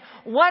 And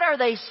what are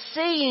they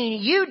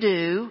seeing you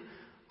do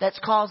that's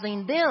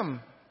causing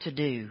them to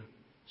do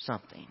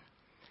something?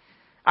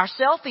 Our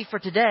selfie for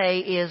today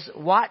is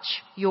watch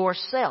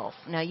yourself.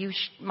 Now you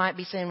might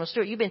be saying, well,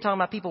 Stuart, you've been talking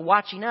about people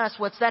watching us.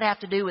 What's that have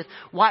to do with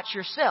watch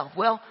yourself?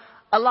 Well,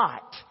 a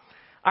lot.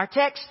 Our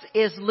text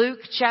is Luke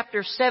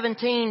chapter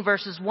 17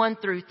 verses 1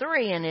 through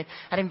 3. And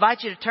I'd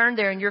invite you to turn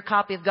there in your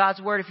copy of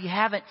God's Word if you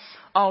haven't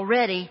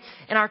already.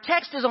 And our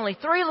text is only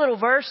 3 little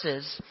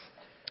verses,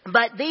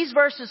 but these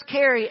verses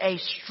carry a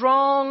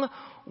strong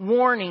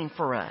warning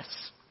for us.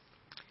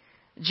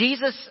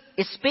 Jesus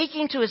is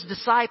speaking to his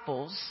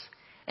disciples,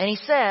 and he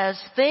says,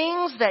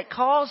 things that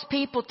cause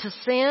people to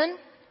sin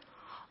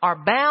are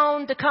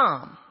bound to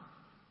come.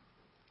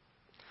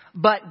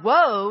 but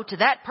woe to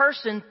that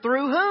person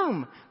through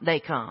whom they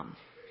come.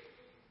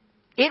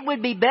 It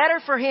would be better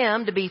for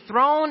him to be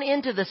thrown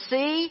into the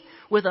sea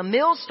with a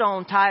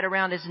millstone tied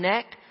around his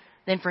neck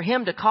than for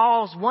him to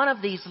cause one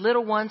of these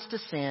little ones to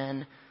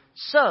sin.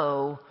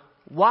 So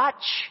watch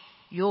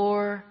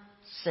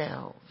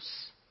yourselves.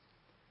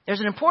 There's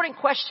an important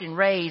question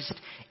raised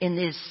in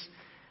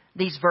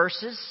these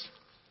verses.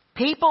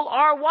 People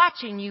are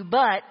watching you,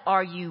 but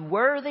are you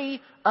worthy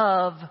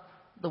of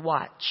the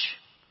watch?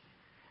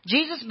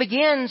 Jesus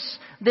begins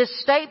this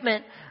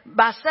statement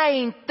by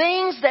saying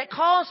things that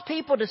cause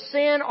people to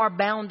sin are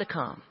bound to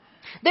come.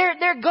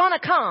 They're gonna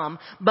come,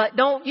 but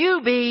don't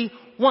you be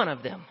one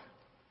of them.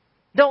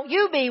 Don't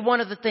you be one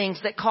of the things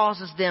that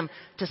causes them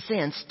to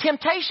sin.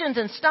 Temptations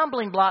and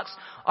stumbling blocks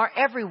are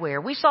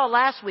everywhere. We saw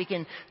last week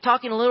in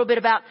talking a little bit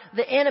about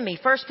the enemy.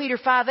 1 Peter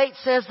 5:8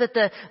 says that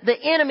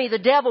the enemy, the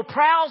devil,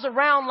 prowls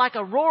around like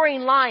a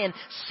roaring lion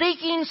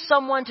seeking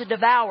someone to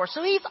devour.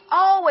 So he's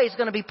always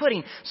going to be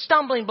putting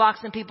stumbling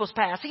blocks in people's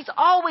paths. He's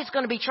always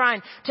going to be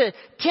trying to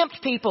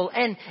tempt people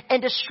and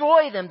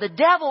destroy them. The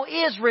devil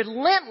is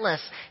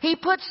relentless. He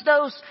puts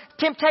those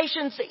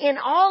temptations in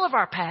all of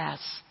our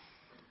paths.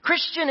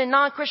 Christian and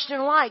non-Christian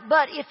alike.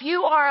 But if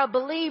you are a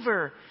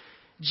believer,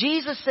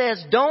 Jesus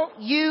says,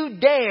 don't you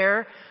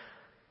dare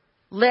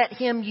let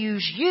him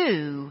use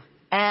you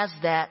as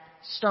that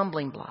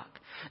stumbling block.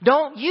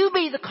 Don't you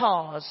be the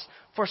cause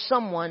for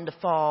someone to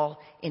fall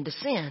into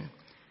sin.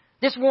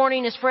 This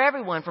warning is for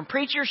everyone, from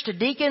preachers to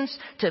deacons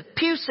to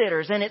pew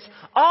sitters, and it's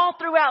all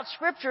throughout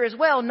Scripture as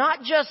well,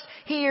 not just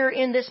here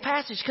in this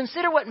passage.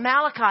 Consider what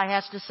Malachi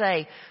has to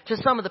say to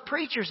some of the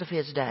preachers of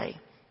his day.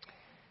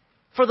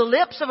 For the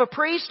lips of a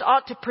priest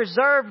ought to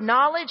preserve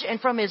knowledge, and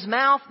from his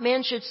mouth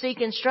men should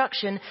seek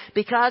instruction,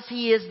 because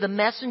he is the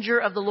messenger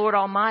of the Lord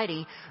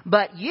Almighty.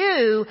 But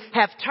you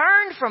have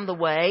turned from the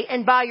way,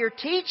 and by your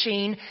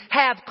teaching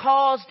have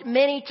caused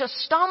many to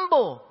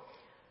stumble.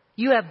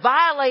 You have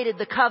violated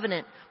the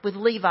covenant with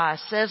Levi,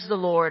 says the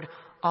Lord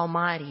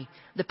Almighty.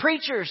 The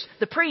preachers,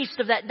 the priests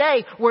of that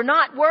day were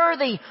not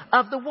worthy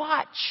of the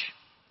watch.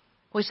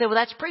 We say, well,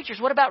 that's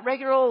preachers. What about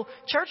regular old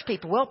church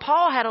people? Well,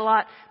 Paul had a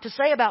lot to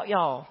say about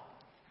y'all.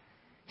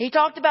 He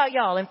talked about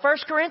y'all in 1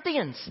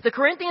 Corinthians. The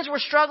Corinthians were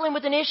struggling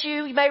with an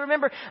issue, you may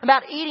remember,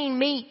 about eating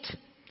meat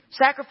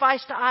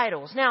sacrificed to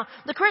idols. Now,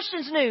 the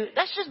Christians knew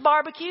that's just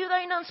barbecue. There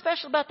ain't nothing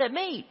special about that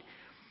meat.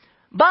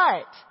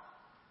 But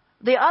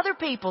the other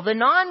people, the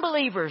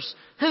non-believers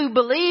who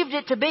believed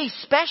it to be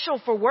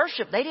special for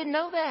worship, they didn't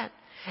know that.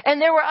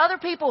 And there were other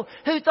people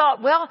who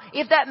thought, well,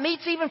 if that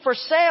meat's even for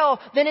sale,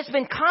 then it's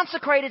been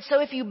consecrated. So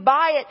if you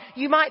buy it,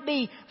 you might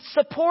be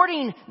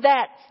supporting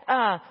that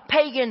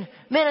pagan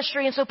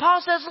ministry. And so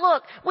Paul says,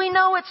 look, we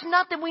know it's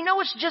nothing. We know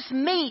it's just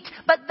meat.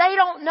 But they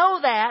don't know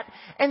that.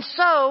 And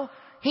so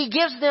he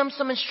gives them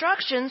some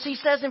instructions. He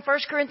says in 1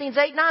 Corinthians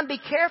 8:9, be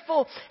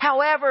careful,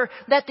 however,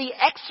 that the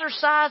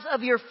exercise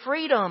of your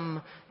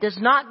freedom does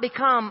not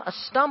become a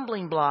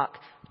stumbling block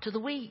to the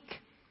weak.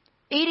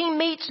 Eating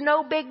meat's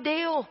no big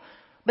deal.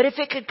 But if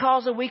it could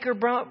cause a weaker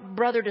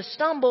brother to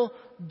stumble,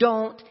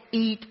 don't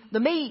eat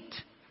the meat.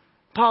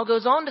 Paul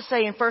goes on to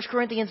say in 1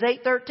 Corinthians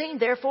 8:13,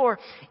 therefore,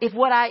 if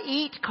what I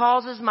eat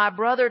causes my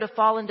brother to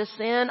fall into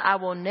sin, I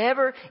will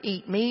never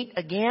eat meat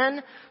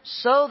again,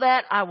 so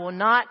that I will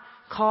not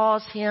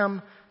cause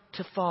him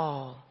to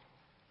fall.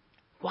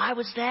 Why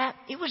was that?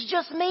 It was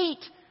just meat.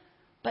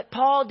 But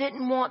Paul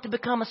didn't want to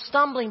become a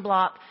stumbling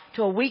block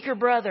to a weaker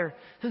brother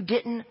who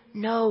didn't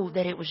know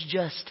that it was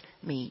just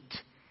meat.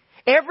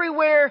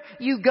 Everywhere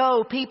you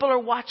go, people are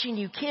watching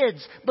you.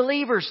 Kids,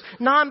 believers,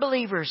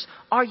 non-believers.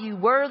 Are you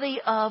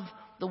worthy of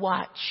the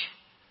watch?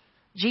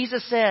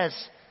 Jesus says,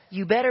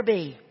 you better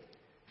be.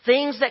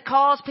 Things that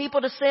cause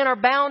people to sin are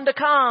bound to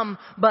come,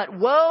 but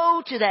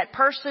woe to that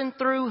person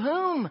through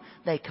whom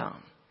they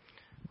come.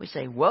 We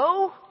say,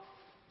 woe?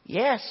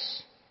 Yes,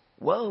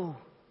 woe.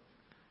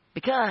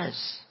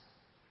 Because,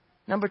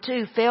 number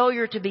 2,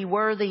 failure to be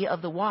worthy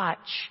of the watch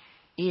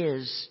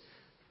is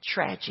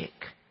tragic.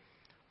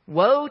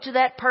 Woe to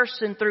that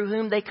person through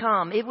whom they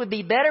come. It would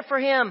be better for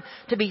him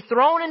to be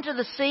thrown into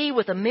the sea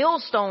with a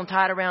millstone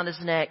tied around his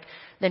neck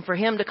than for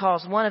him to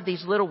cause one of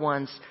these little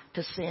ones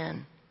to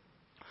sin.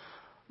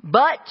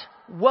 But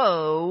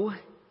woe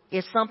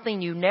is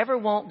something you never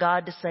want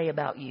God to say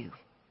about you.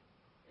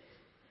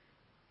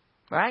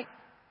 Right?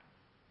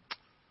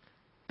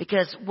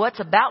 Because what's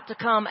about to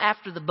come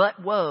after the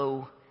but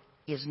woe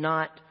is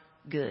not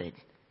good.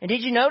 And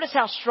did you notice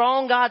how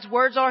strong God's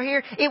words are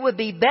here? It would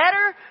be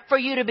better for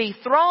you to be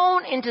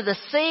thrown into the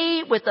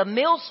sea with a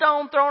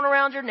millstone thrown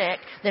around your neck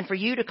than for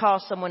you to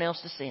cause someone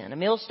else to sin. A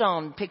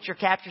millstone, picture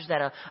captures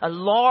that, a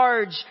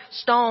large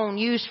stone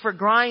used for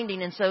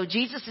grinding. And so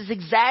Jesus is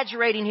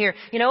exaggerating here.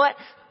 You know what?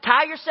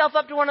 Tie yourself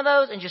up to one of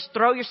those and just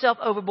throw yourself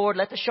overboard.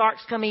 Let the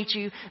sharks come eat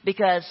you,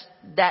 because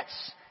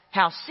that's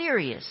how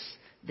serious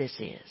this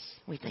is.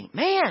 We think,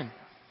 man,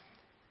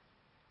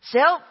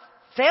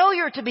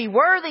 failure to be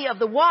worthy of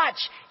the watch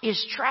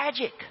is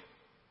tragic.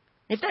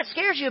 If that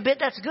scares you a bit,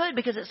 that's good,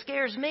 because it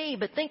scares me.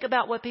 But think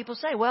about what people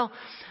say. Well,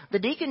 the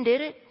deacon did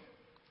it.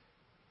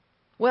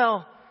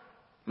 Well,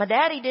 my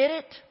daddy did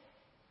it.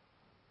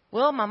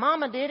 Well, my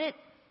mama did it.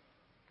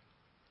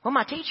 Well,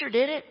 my teacher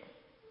did it.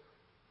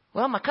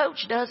 Well, my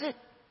coach does it.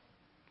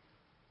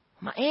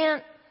 My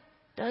aunt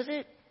does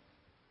it.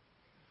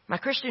 My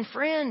Christian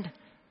friend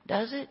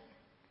does it.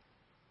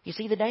 You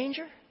see the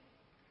danger?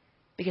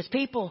 Because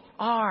people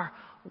are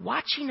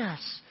watching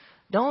us.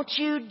 Don't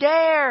you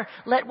dare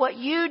let what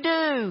you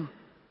do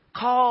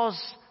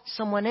cause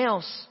someone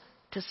else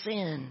to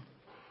sin.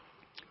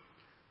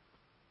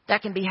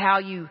 That can be how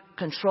you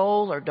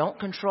control or don't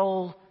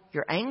control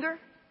your anger,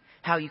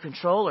 how you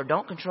control or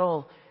don't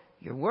control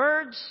your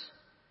words,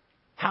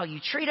 how you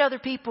treat other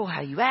people,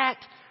 how you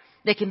act.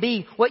 It can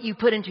be what you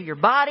put into your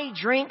body,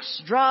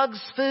 drinks,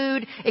 drugs,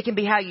 food. It can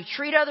be how you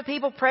treat other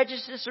people,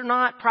 prejudiced or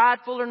not,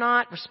 prideful or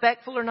not,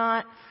 respectful or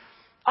not.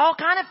 All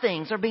kind of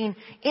things are being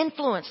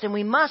influenced, and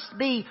we must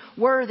be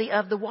worthy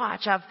of the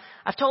watch.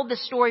 I've told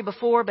this story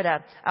before, but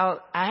I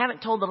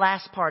haven't told the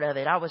last part of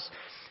it. I was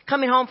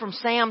coming home from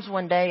Sam's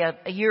one day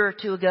a year or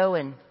two ago,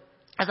 and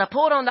as I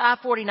pulled on the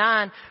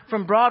I-49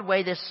 from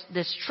Broadway,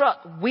 this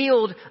truck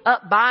wheeled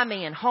up by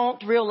me and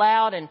honked real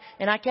loud, and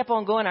I kept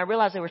on going. I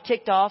realized they were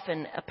ticked off,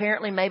 and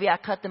apparently maybe I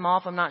cut them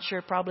off. I'm not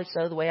sure, probably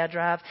so, the way I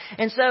drive.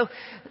 And so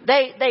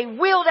they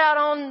wheeled out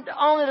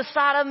onto the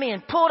side of me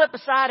and pulled up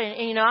beside,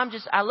 and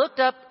I looked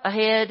up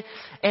ahead,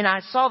 and I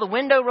saw the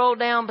window roll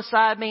down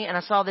beside me, and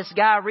I saw this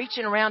guy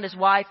reaching around his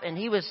wife, and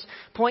he was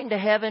pointing to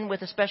heaven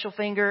with a special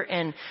finger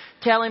and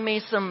telling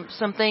me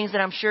some things that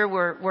I'm sure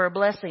were a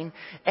blessing.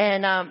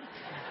 And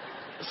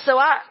so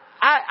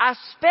I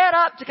sped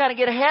up to kind of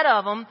get ahead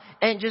of them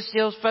and just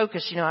still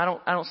focused. I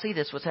don't see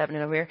this, what's happening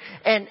over here.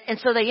 And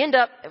so they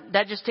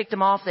that just ticked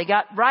them off. They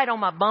got right on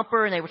my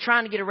bumper and they were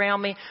trying to get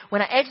around me.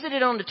 When I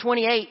exited on the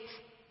 28,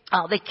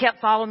 they kept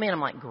following me, and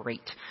I'm like,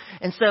 great.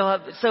 And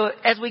so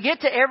as we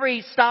get to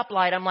every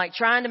stoplight, I'm like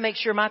trying to make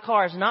sure my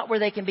car is not where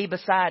they can be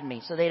beside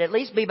me, so they'd at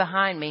least be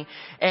behind me.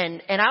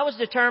 And I was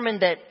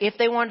determined that if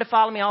they wanted to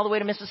follow me all the way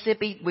to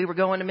Mississippi, we were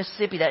going to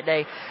Mississippi that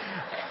day.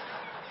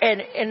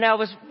 And I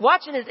was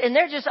watching it, and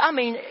they're just,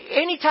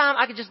 anytime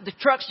the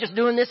truck's just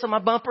doing this on my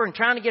bumper and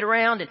trying to get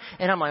around,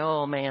 and I'm like,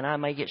 oh man, I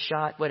may get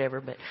shot, whatever.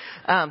 But,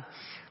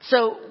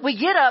 so we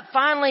get up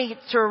finally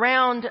to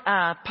around,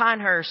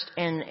 Pinehurst,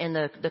 and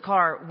the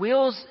truck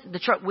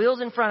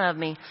wheels in front of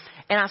me,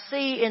 and I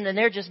see, and then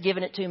they're just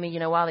giving it to me,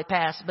 while they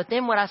pass. But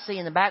then what I see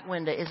in the back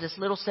window is this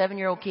little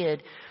 7-year-old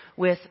kid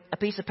with a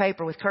piece of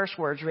paper with curse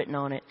words written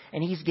on it,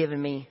 and he's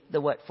giving me the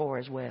what for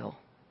as well.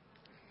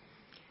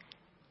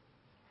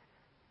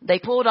 They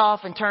pulled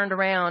off and turned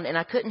around, and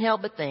I couldn't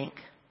help but think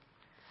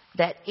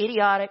that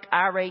idiotic,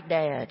 irate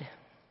dad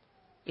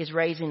is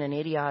raising an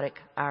idiotic,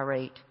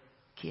 irate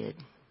kid.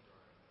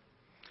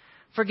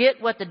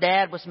 Forget what the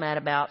dad was mad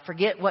about.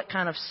 Forget what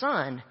kind of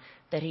son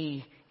that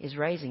he is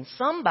raising.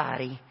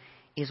 Somebody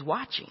is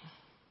watching,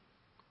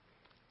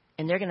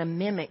 and they're going to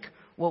mimic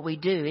what we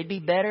do. It'd be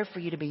better for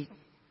you to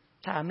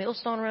tie a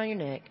millstone around your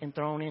neck and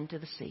thrown into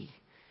the sea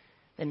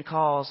than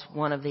cause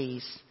one of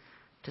these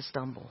to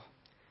stumble.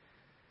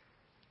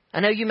 I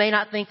know you may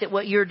not think that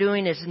what you're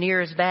doing is near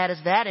as bad as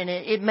that, and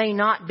it may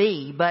not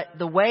be, but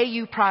the way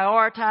you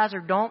prioritize or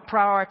don't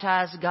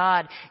prioritize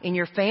God in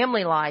your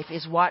family life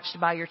is watched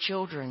by your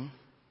children.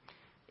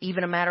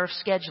 Even a matter of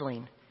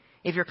scheduling.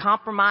 If you're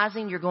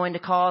compromising, you're going to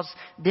cause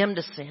them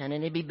to sin, and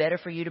it'd be better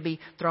for you to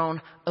be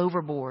thrown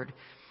overboard.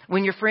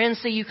 When your friends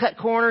see you cut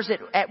corners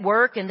at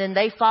work and then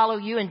they follow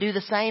you and do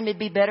the same, it'd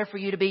be better for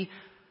you to be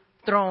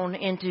thrown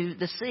into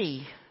the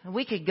sea.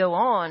 We could go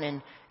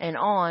on and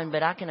on,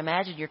 but I can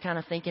imagine you're kind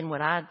of thinking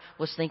what I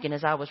was thinking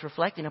as I was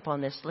reflecting upon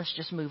this. Let's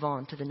just move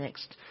on to the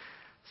next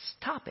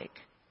topic,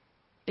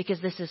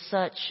 because this is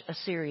such a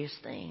serious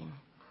thing.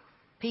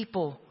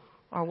 People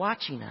are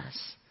watching us.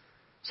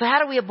 So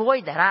how do we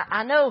avoid that?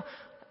 I know,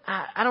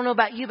 I don't know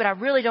about you, but I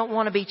really don't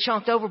want to be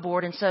chunked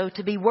overboard. And so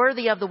to be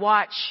worthy of the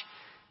watch,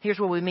 here's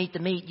where we meet the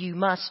meat. You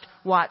must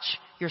watch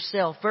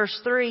yourself. Verse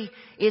 3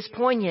 is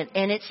poignant,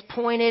 and it's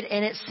pointed,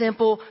 and it's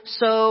simple.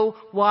 So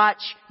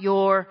watch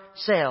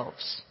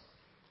yourselves.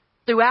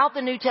 Throughout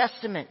the New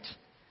Testament,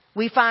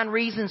 we find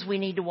reasons we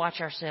need to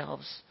watch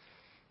ourselves.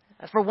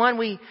 For one,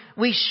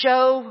 we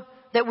show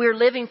that we're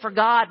living for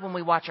God when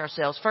we watch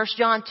ourselves. 1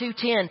 John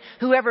 2:10,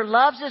 whoever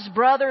loves his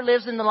brother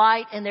lives in the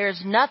light, and there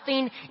is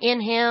nothing in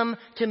him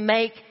to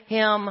make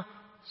him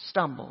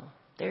stumble.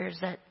 There's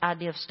that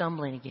idea of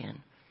stumbling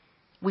again.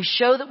 We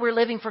show that we're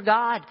living for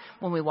God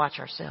when we watch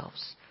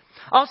ourselves.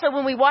 Also,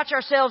 when we watch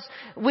ourselves,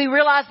 we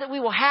realize that we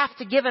will have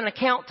to give an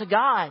account to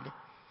God.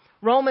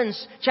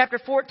 Romans chapter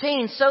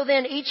 14, so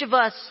then each of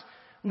us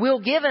will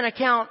give an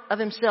account of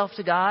himself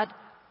to God.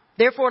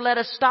 Therefore, let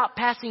us stop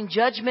passing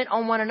judgment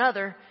on one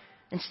another.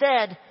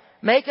 Instead,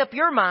 make up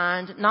your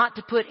mind not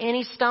to put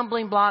any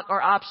stumbling block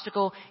or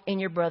obstacle in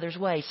your brother's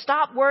way.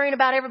 Stop worrying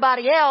about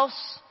everybody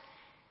else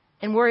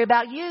and worry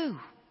about you.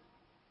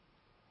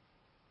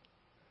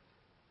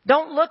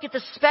 Don't look at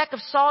the speck of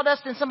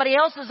sawdust in somebody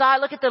else's eye.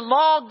 Look at the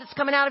log that's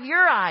coming out of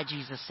your eye,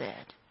 Jesus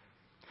said.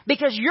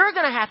 Because you're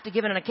going to have to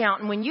give an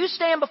account. And when you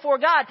stand before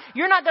God,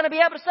 you're not going to be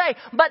able to say,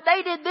 but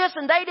they did this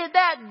and they did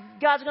that.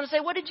 God's going to say,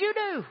 what did you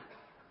do?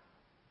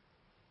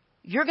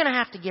 You're going to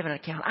have to give an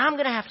account. I'm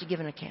going to have to give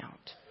an account.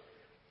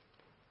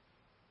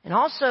 And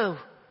also,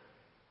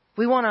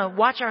 we want to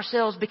watch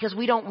ourselves because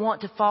we don't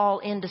want to fall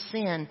into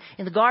sin.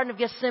 In the Garden of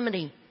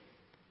Gethsemane,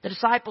 the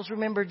disciples,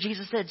 remember,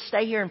 Jesus said,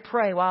 stay here and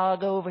pray while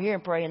I go over here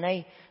and pray. And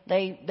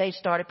they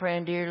started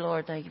praying, dear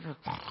Lord, thank you for...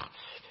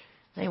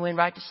 They went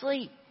right to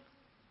sleep.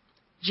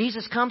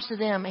 Jesus comes to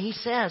them and He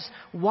says,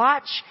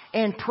 watch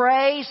and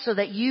pray so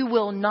that you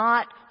will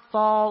not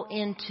fall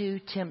into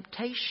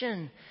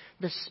temptation.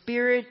 The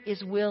spirit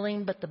is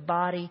willing, but the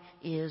body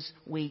is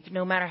weak.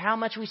 No matter how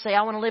much we say,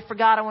 I want to live for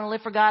God, I want to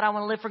live for God, I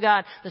want to live for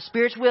God. The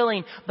spirit's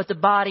willing, but the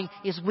body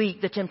is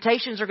weak. The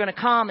temptations are going to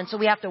come, and so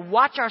we have to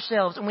watch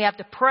ourselves and we have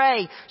to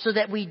pray so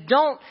that we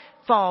don't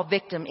fall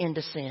victim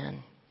into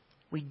sin.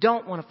 We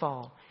don't want to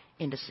fall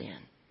into sin.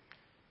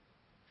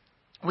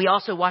 We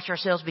also watch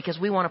ourselves because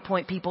we want to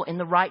point people in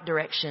the right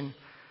direction.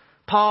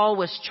 Paul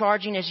was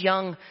charging his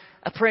young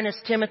apprentice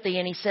Timothy,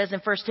 and he says in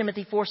 1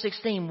 Timothy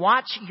 4:16,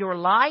 watch your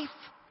life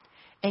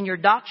and your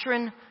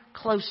doctrine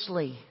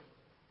closely.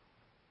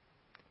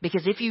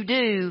 Because if you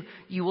do,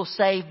 you will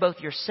save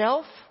both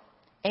yourself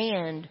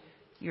and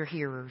your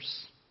hearers.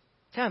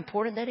 See how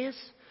important that is?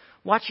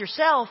 Watch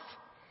yourself,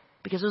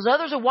 because those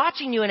others are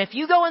watching you. And if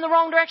you go in the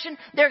wrong direction,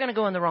 they're going to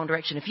go in the wrong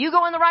direction. If you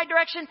go in the right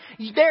direction,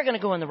 they're going to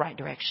go in the right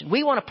direction.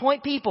 We want to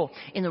point people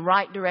in the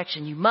right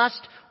direction. You must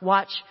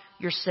watch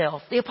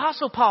yourself. The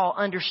Apostle Paul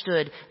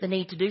understood the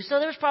need to do so.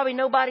 There's probably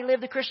nobody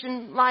lived the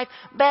Christian life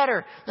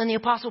better than the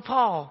Apostle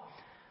Paul.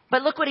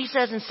 But look what he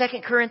says in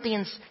 2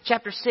 Corinthians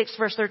chapter 6,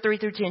 verse 3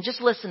 through 10.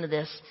 Just listen to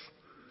this.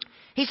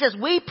 He says,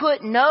 we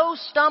put no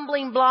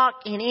stumbling block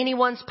in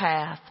anyone's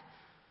path,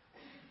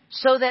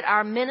 so that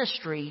our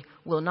ministry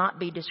will not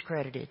be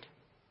discredited.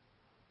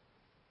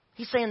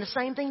 He's saying the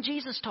same thing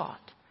Jesus taught.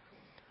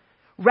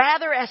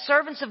 Rather, as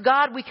servants of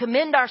God, we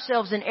commend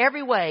ourselves in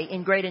every way,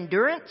 in great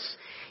endurance,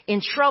 in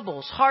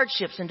troubles,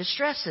 hardships, and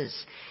distresses,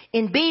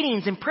 in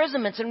beatings,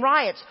 imprisonments, and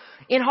riots,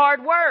 in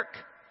hard work,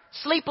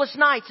 sleepless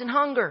nights, and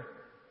hunger,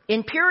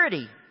 in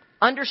purity,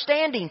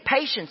 understanding,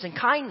 patience, and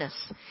kindness,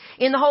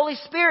 in the Holy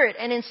Spirit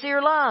and in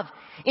sincere love,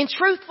 in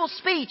truthful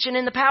speech and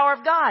in the power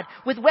of God,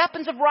 with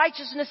weapons of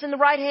righteousness in the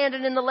right hand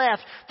and in the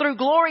left, through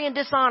glory and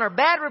dishonor,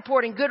 bad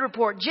report and good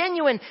report,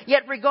 genuine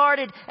yet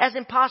regarded as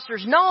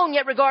impostors, known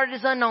yet regarded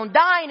as unknown,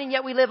 dying and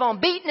yet we live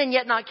on, beaten and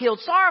yet not killed,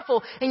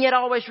 sorrowful and yet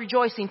always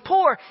rejoicing,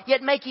 poor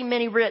yet making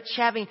many rich,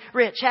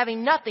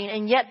 having nothing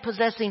and yet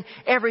possessing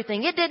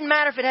everything. It didn't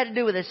matter if it had to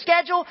do with his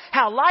schedule,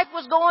 how life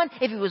was going,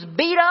 if he was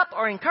beat up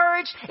or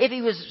encouraged, if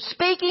he was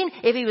speaking,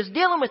 if he was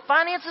dealing with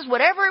finances,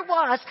 whatever it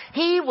was,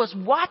 he was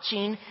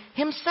watching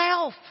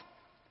himself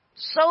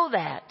so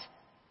that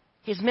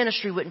his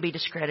ministry wouldn't be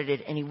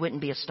discredited and he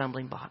wouldn't be a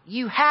stumbling block.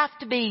 You have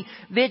to be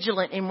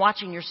vigilant in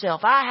watching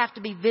yourself. I have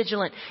to be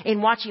vigilant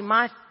in watching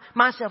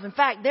myself. In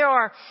fact, there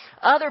are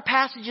other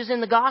passages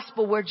in the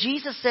gospel where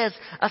Jesus says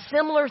a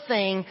similar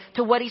thing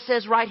to what he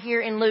says right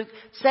here in Luke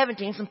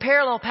 17, some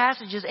parallel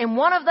passages. And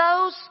one of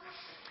those,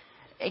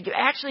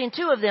 actually in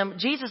two of them,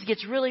 Jesus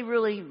gets really,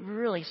 really,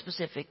 really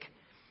specific.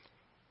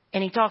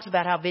 And he talks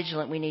about how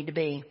vigilant we need to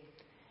be.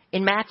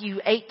 In Matthew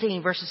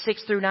 18, verses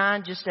 6 through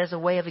 9, just as a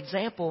way of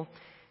example,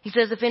 he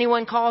says, if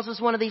anyone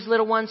causes one of these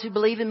little ones who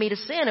believe in me to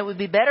sin, it would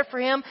be better for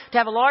him to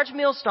have a large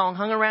millstone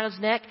hung around his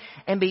neck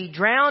and be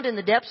drowned in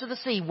the depths of the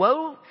sea.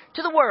 Woe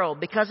to the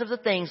world because of the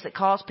things that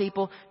cause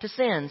people to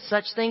sin.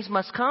 Such things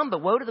must come,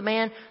 but woe to the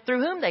man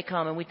through whom they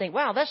come. And we think,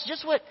 wow, that's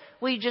just what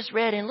we just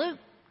read in Luke.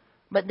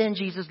 But then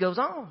Jesus goes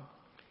on.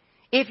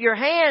 If your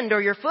hand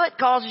or your foot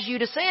causes you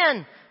to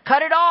sin,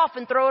 cut it off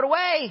and throw it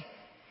away.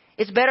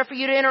 It's better for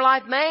you to enter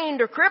life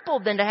maimed or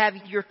crippled than to have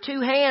your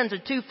 2 hands or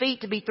 2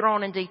 feet to be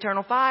thrown into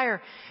eternal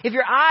fire. If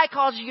your eye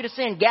causes you to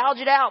sin, gouge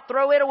it out,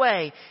 throw it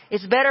away.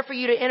 It's better for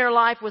you to enter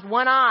life with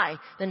 1 eye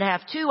than to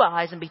have 2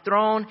 eyes and be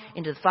thrown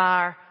into the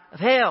fire of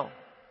hell.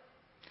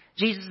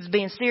 Jesus is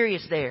being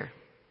serious there.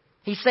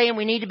 He's saying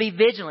we need to be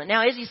vigilant.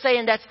 Now, is he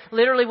saying that's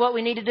literally what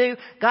we need to do?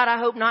 God, I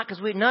hope not,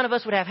 because none of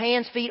us would have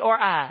hands, feet, or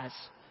eyes.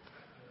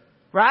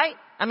 Right?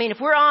 I mean, if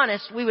we're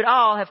honest, we would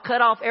all have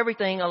cut off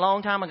everything a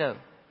long time ago.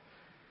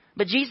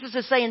 But Jesus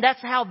is saying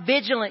that's how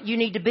vigilant you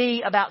need to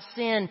be about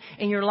sin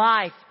in your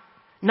life.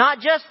 Not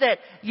just that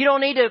you don't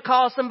need to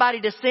cause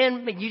somebody to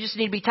sin, but you just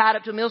need to be tied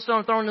up to a millstone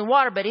and thrown in the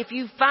water. But if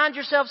you find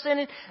yourself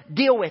sinning,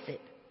 deal with it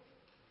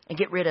and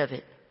get rid of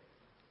it.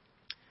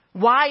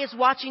 Why is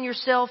watching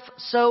yourself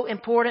so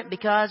important?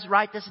 Because,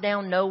 write this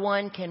down, no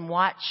one can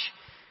watch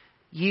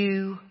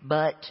you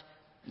but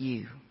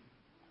you.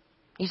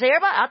 You say,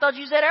 everybody? I thought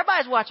you said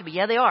everybody's watching me.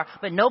 Yeah, they are.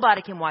 But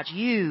nobody can watch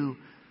you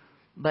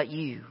but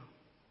you.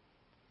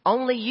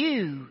 Only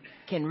you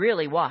can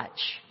really watch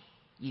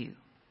you.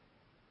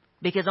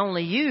 Because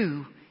only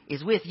you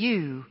is with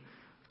you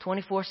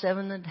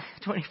 24/7,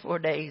 24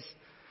 days,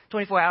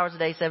 24 hours a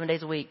day, 7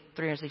 days a week,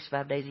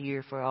 365 days a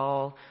year for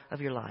all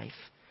of your life.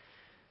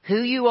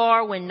 Who you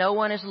are when no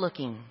one is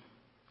looking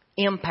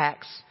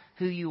impacts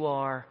who you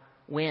are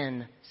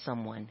when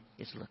someone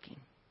is looking.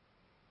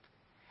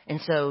 And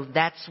so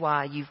that's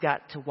why you've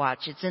got to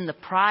watch. It's in the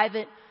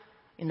private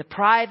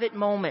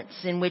moments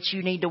in which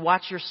you need to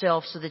watch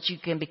yourself so that you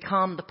can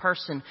become the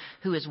person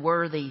who is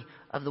worthy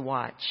of the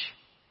watch.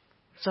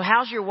 So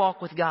how's your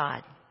walk with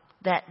God?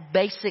 That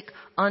basic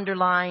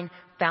underlying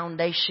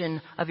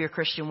foundation of your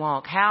Christian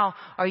walk. How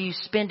are you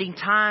spending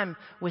time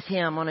with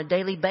Him on a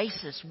daily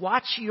basis?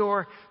 Watch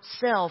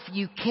yourself.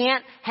 You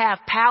can't have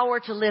power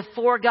to live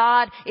for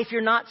God if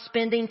you're not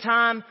spending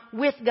time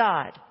with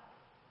God.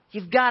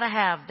 You've got to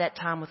have that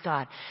time with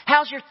God.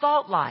 How's your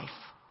thought life?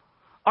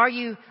 Are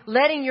you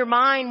letting your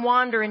mind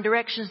wander in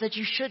directions that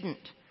you shouldn't?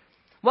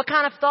 What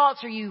kind of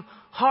thoughts are you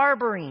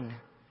harboring?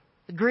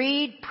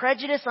 Greed,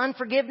 prejudice,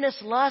 unforgiveness,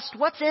 lust?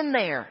 What's in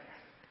there?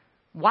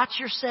 Watch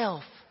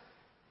yourself,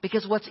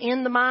 because what's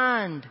in the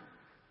mind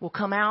will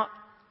come out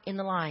in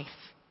the life.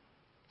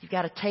 You've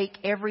got to take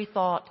every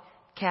thought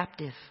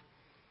captive.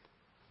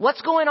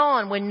 What's going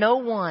on when no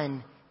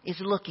one is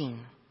looking?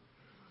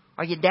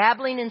 Are you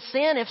dabbling in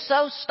sin? If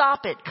so,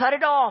 stop it. Cut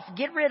it off.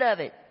 Get rid of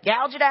it.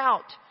 Gouge it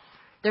out.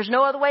 There's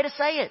no other way to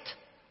say it.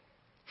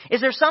 Is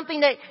there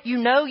something that you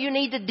know you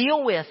need to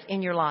deal with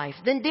in your life?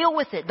 Then deal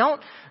with it.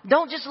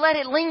 Don't just let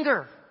it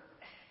linger.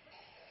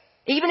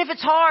 Even if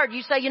it's hard,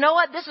 you say, you know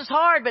what, this is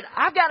hard, but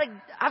I've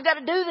got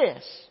to do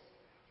this.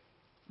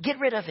 Get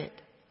rid of it.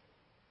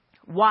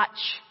 Watch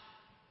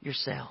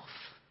yourself.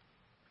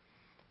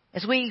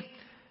 As we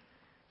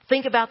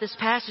think about this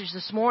passage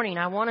this morning,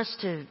 I want us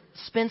to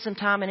spend some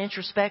time in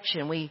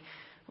introspection. We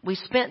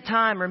spent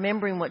time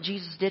remembering what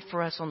Jesus did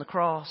for us on the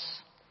cross.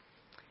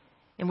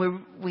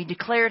 And we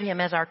declared Him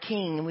as our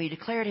King, and we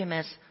declared Him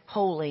as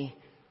holy.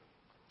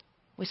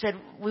 We said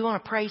we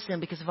want to praise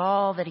Him because of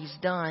all that He's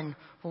done.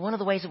 Well, one of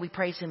the ways that we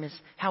praise Him is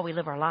how we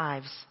live our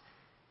lives.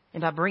 And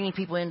by bringing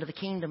people into the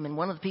kingdom. And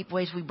one of the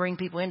ways we bring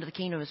people into the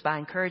kingdom is by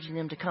encouraging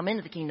them to come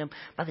into the kingdom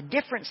by the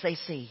difference they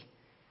see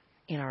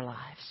in our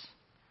lives.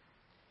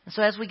 And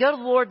so as we go to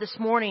the Lord this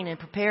morning and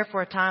prepare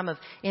for a time of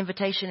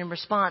invitation and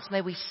response,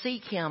 may we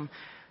seek Him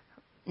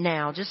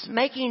now. Just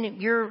making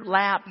your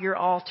lap your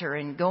altar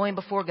and going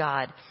before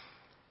God.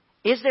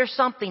 Is there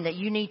something that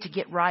you need to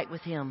get right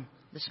with Him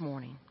this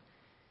morning?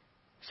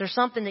 Is there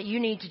something that you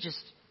need to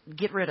just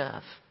get rid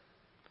of?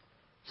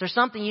 Is there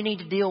something you need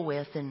to deal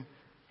with and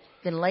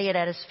then lay it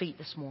at His feet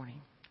this morning?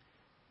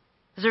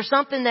 Is there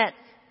something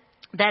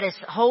that is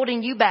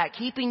holding you back,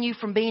 keeping you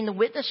from being the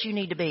witness you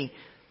need to be?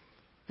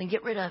 Then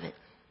get rid of it.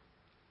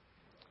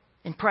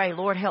 And pray,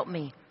 Lord, help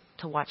me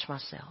to watch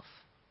myself.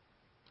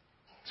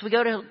 So we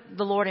go to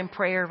the Lord in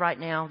prayer right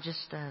now.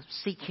 Just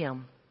seek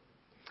Him.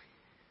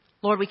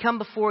 Lord, we come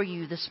before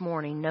You this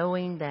morning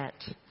knowing that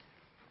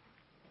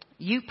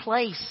You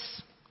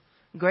place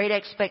great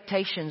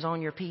expectations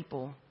on Your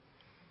people.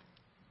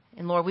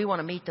 And Lord, we want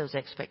to meet those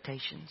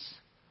expectations.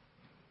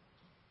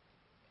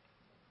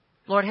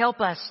 Lord,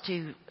 help us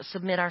to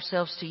submit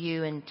ourselves to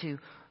You and to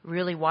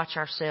really watch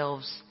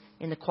ourselves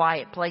in the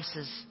quiet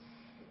places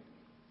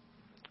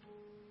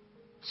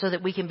so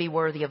that we can be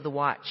worthy of the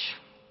watch.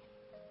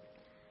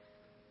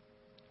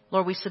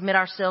 Lord, we submit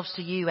ourselves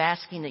to You,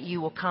 asking that You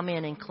will come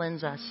in and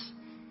cleanse us.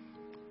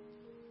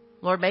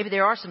 Lord, maybe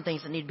there are some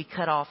things that need to be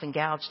cut off and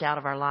gouged out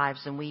of our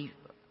lives, and we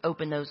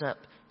open those up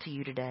to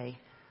You today.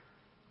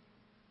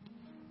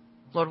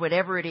 Lord,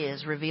 whatever it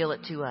is, reveal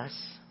it to us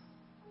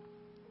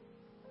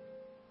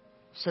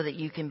so that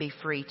You can be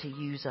free to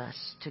use us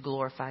to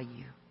glorify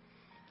You.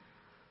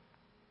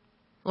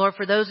 Lord,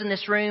 for those in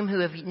this room who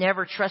have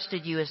never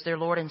trusted You as their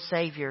Lord and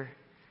Savior,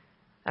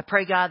 I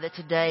pray, God, that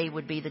today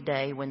would be the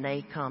day when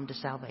they come to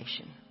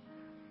salvation.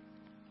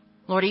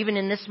 Lord, even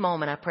in this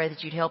moment, I pray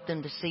that You'd help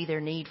them to see their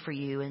need for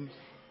You. And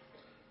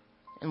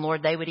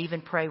Lord, they would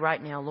even pray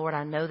right now, Lord,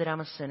 I know that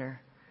I'm a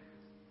sinner.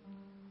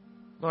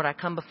 Lord, I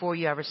come before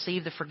You. I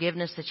receive the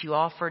forgiveness that You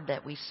offered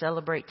that we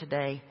celebrate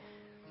today.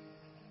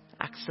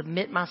 I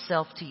submit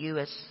myself to You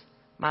as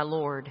my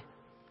Lord.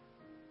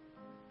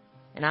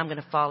 And I'm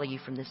going to follow You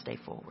from this day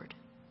forward.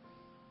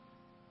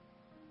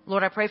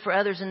 Lord, I pray for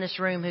others in this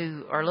room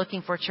who are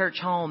looking for a church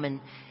home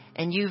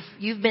and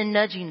you've been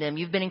nudging them.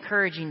 You've been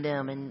encouraging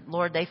them. And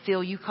Lord, they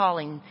feel You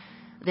calling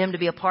them to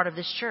be a part of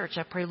this church.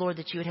 I pray, Lord,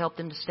 that You would help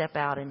them to step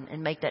out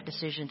and make that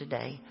decision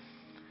today.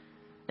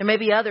 There may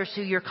be others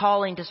who You're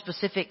calling to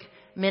specific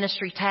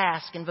ministry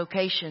tasks and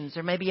vocations.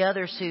 There may be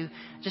others who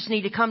just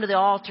need to come to the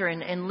altar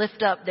and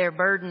lift up their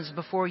burdens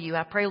before You.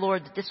 I pray,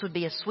 Lord, that this would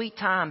be a sweet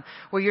time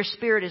where Your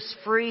Spirit is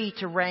free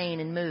to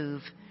reign and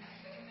move.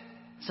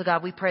 So,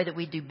 God, we pray that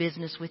we do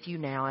business with You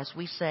now as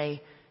we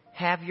say,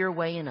 have Your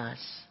way in us.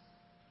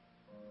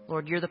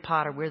 Lord, You're the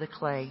potter, we're the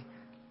clay.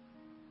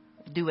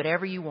 Do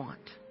whatever You want.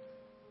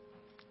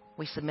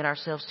 We submit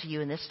ourselves to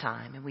You in this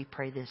time, and we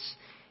pray this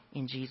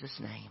in Jesus'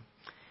 name.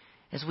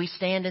 As we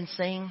stand and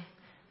sing,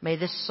 may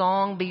this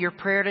song be your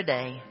prayer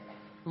today.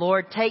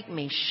 Lord, take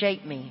me,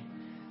 shape me,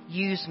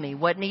 use me.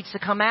 What needs to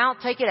come out,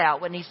 take it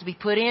out. What needs to be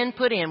put in,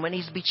 put in. What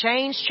needs to be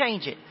changed,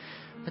 change it.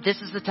 But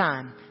this is the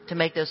time to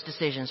make those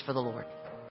decisions for the Lord.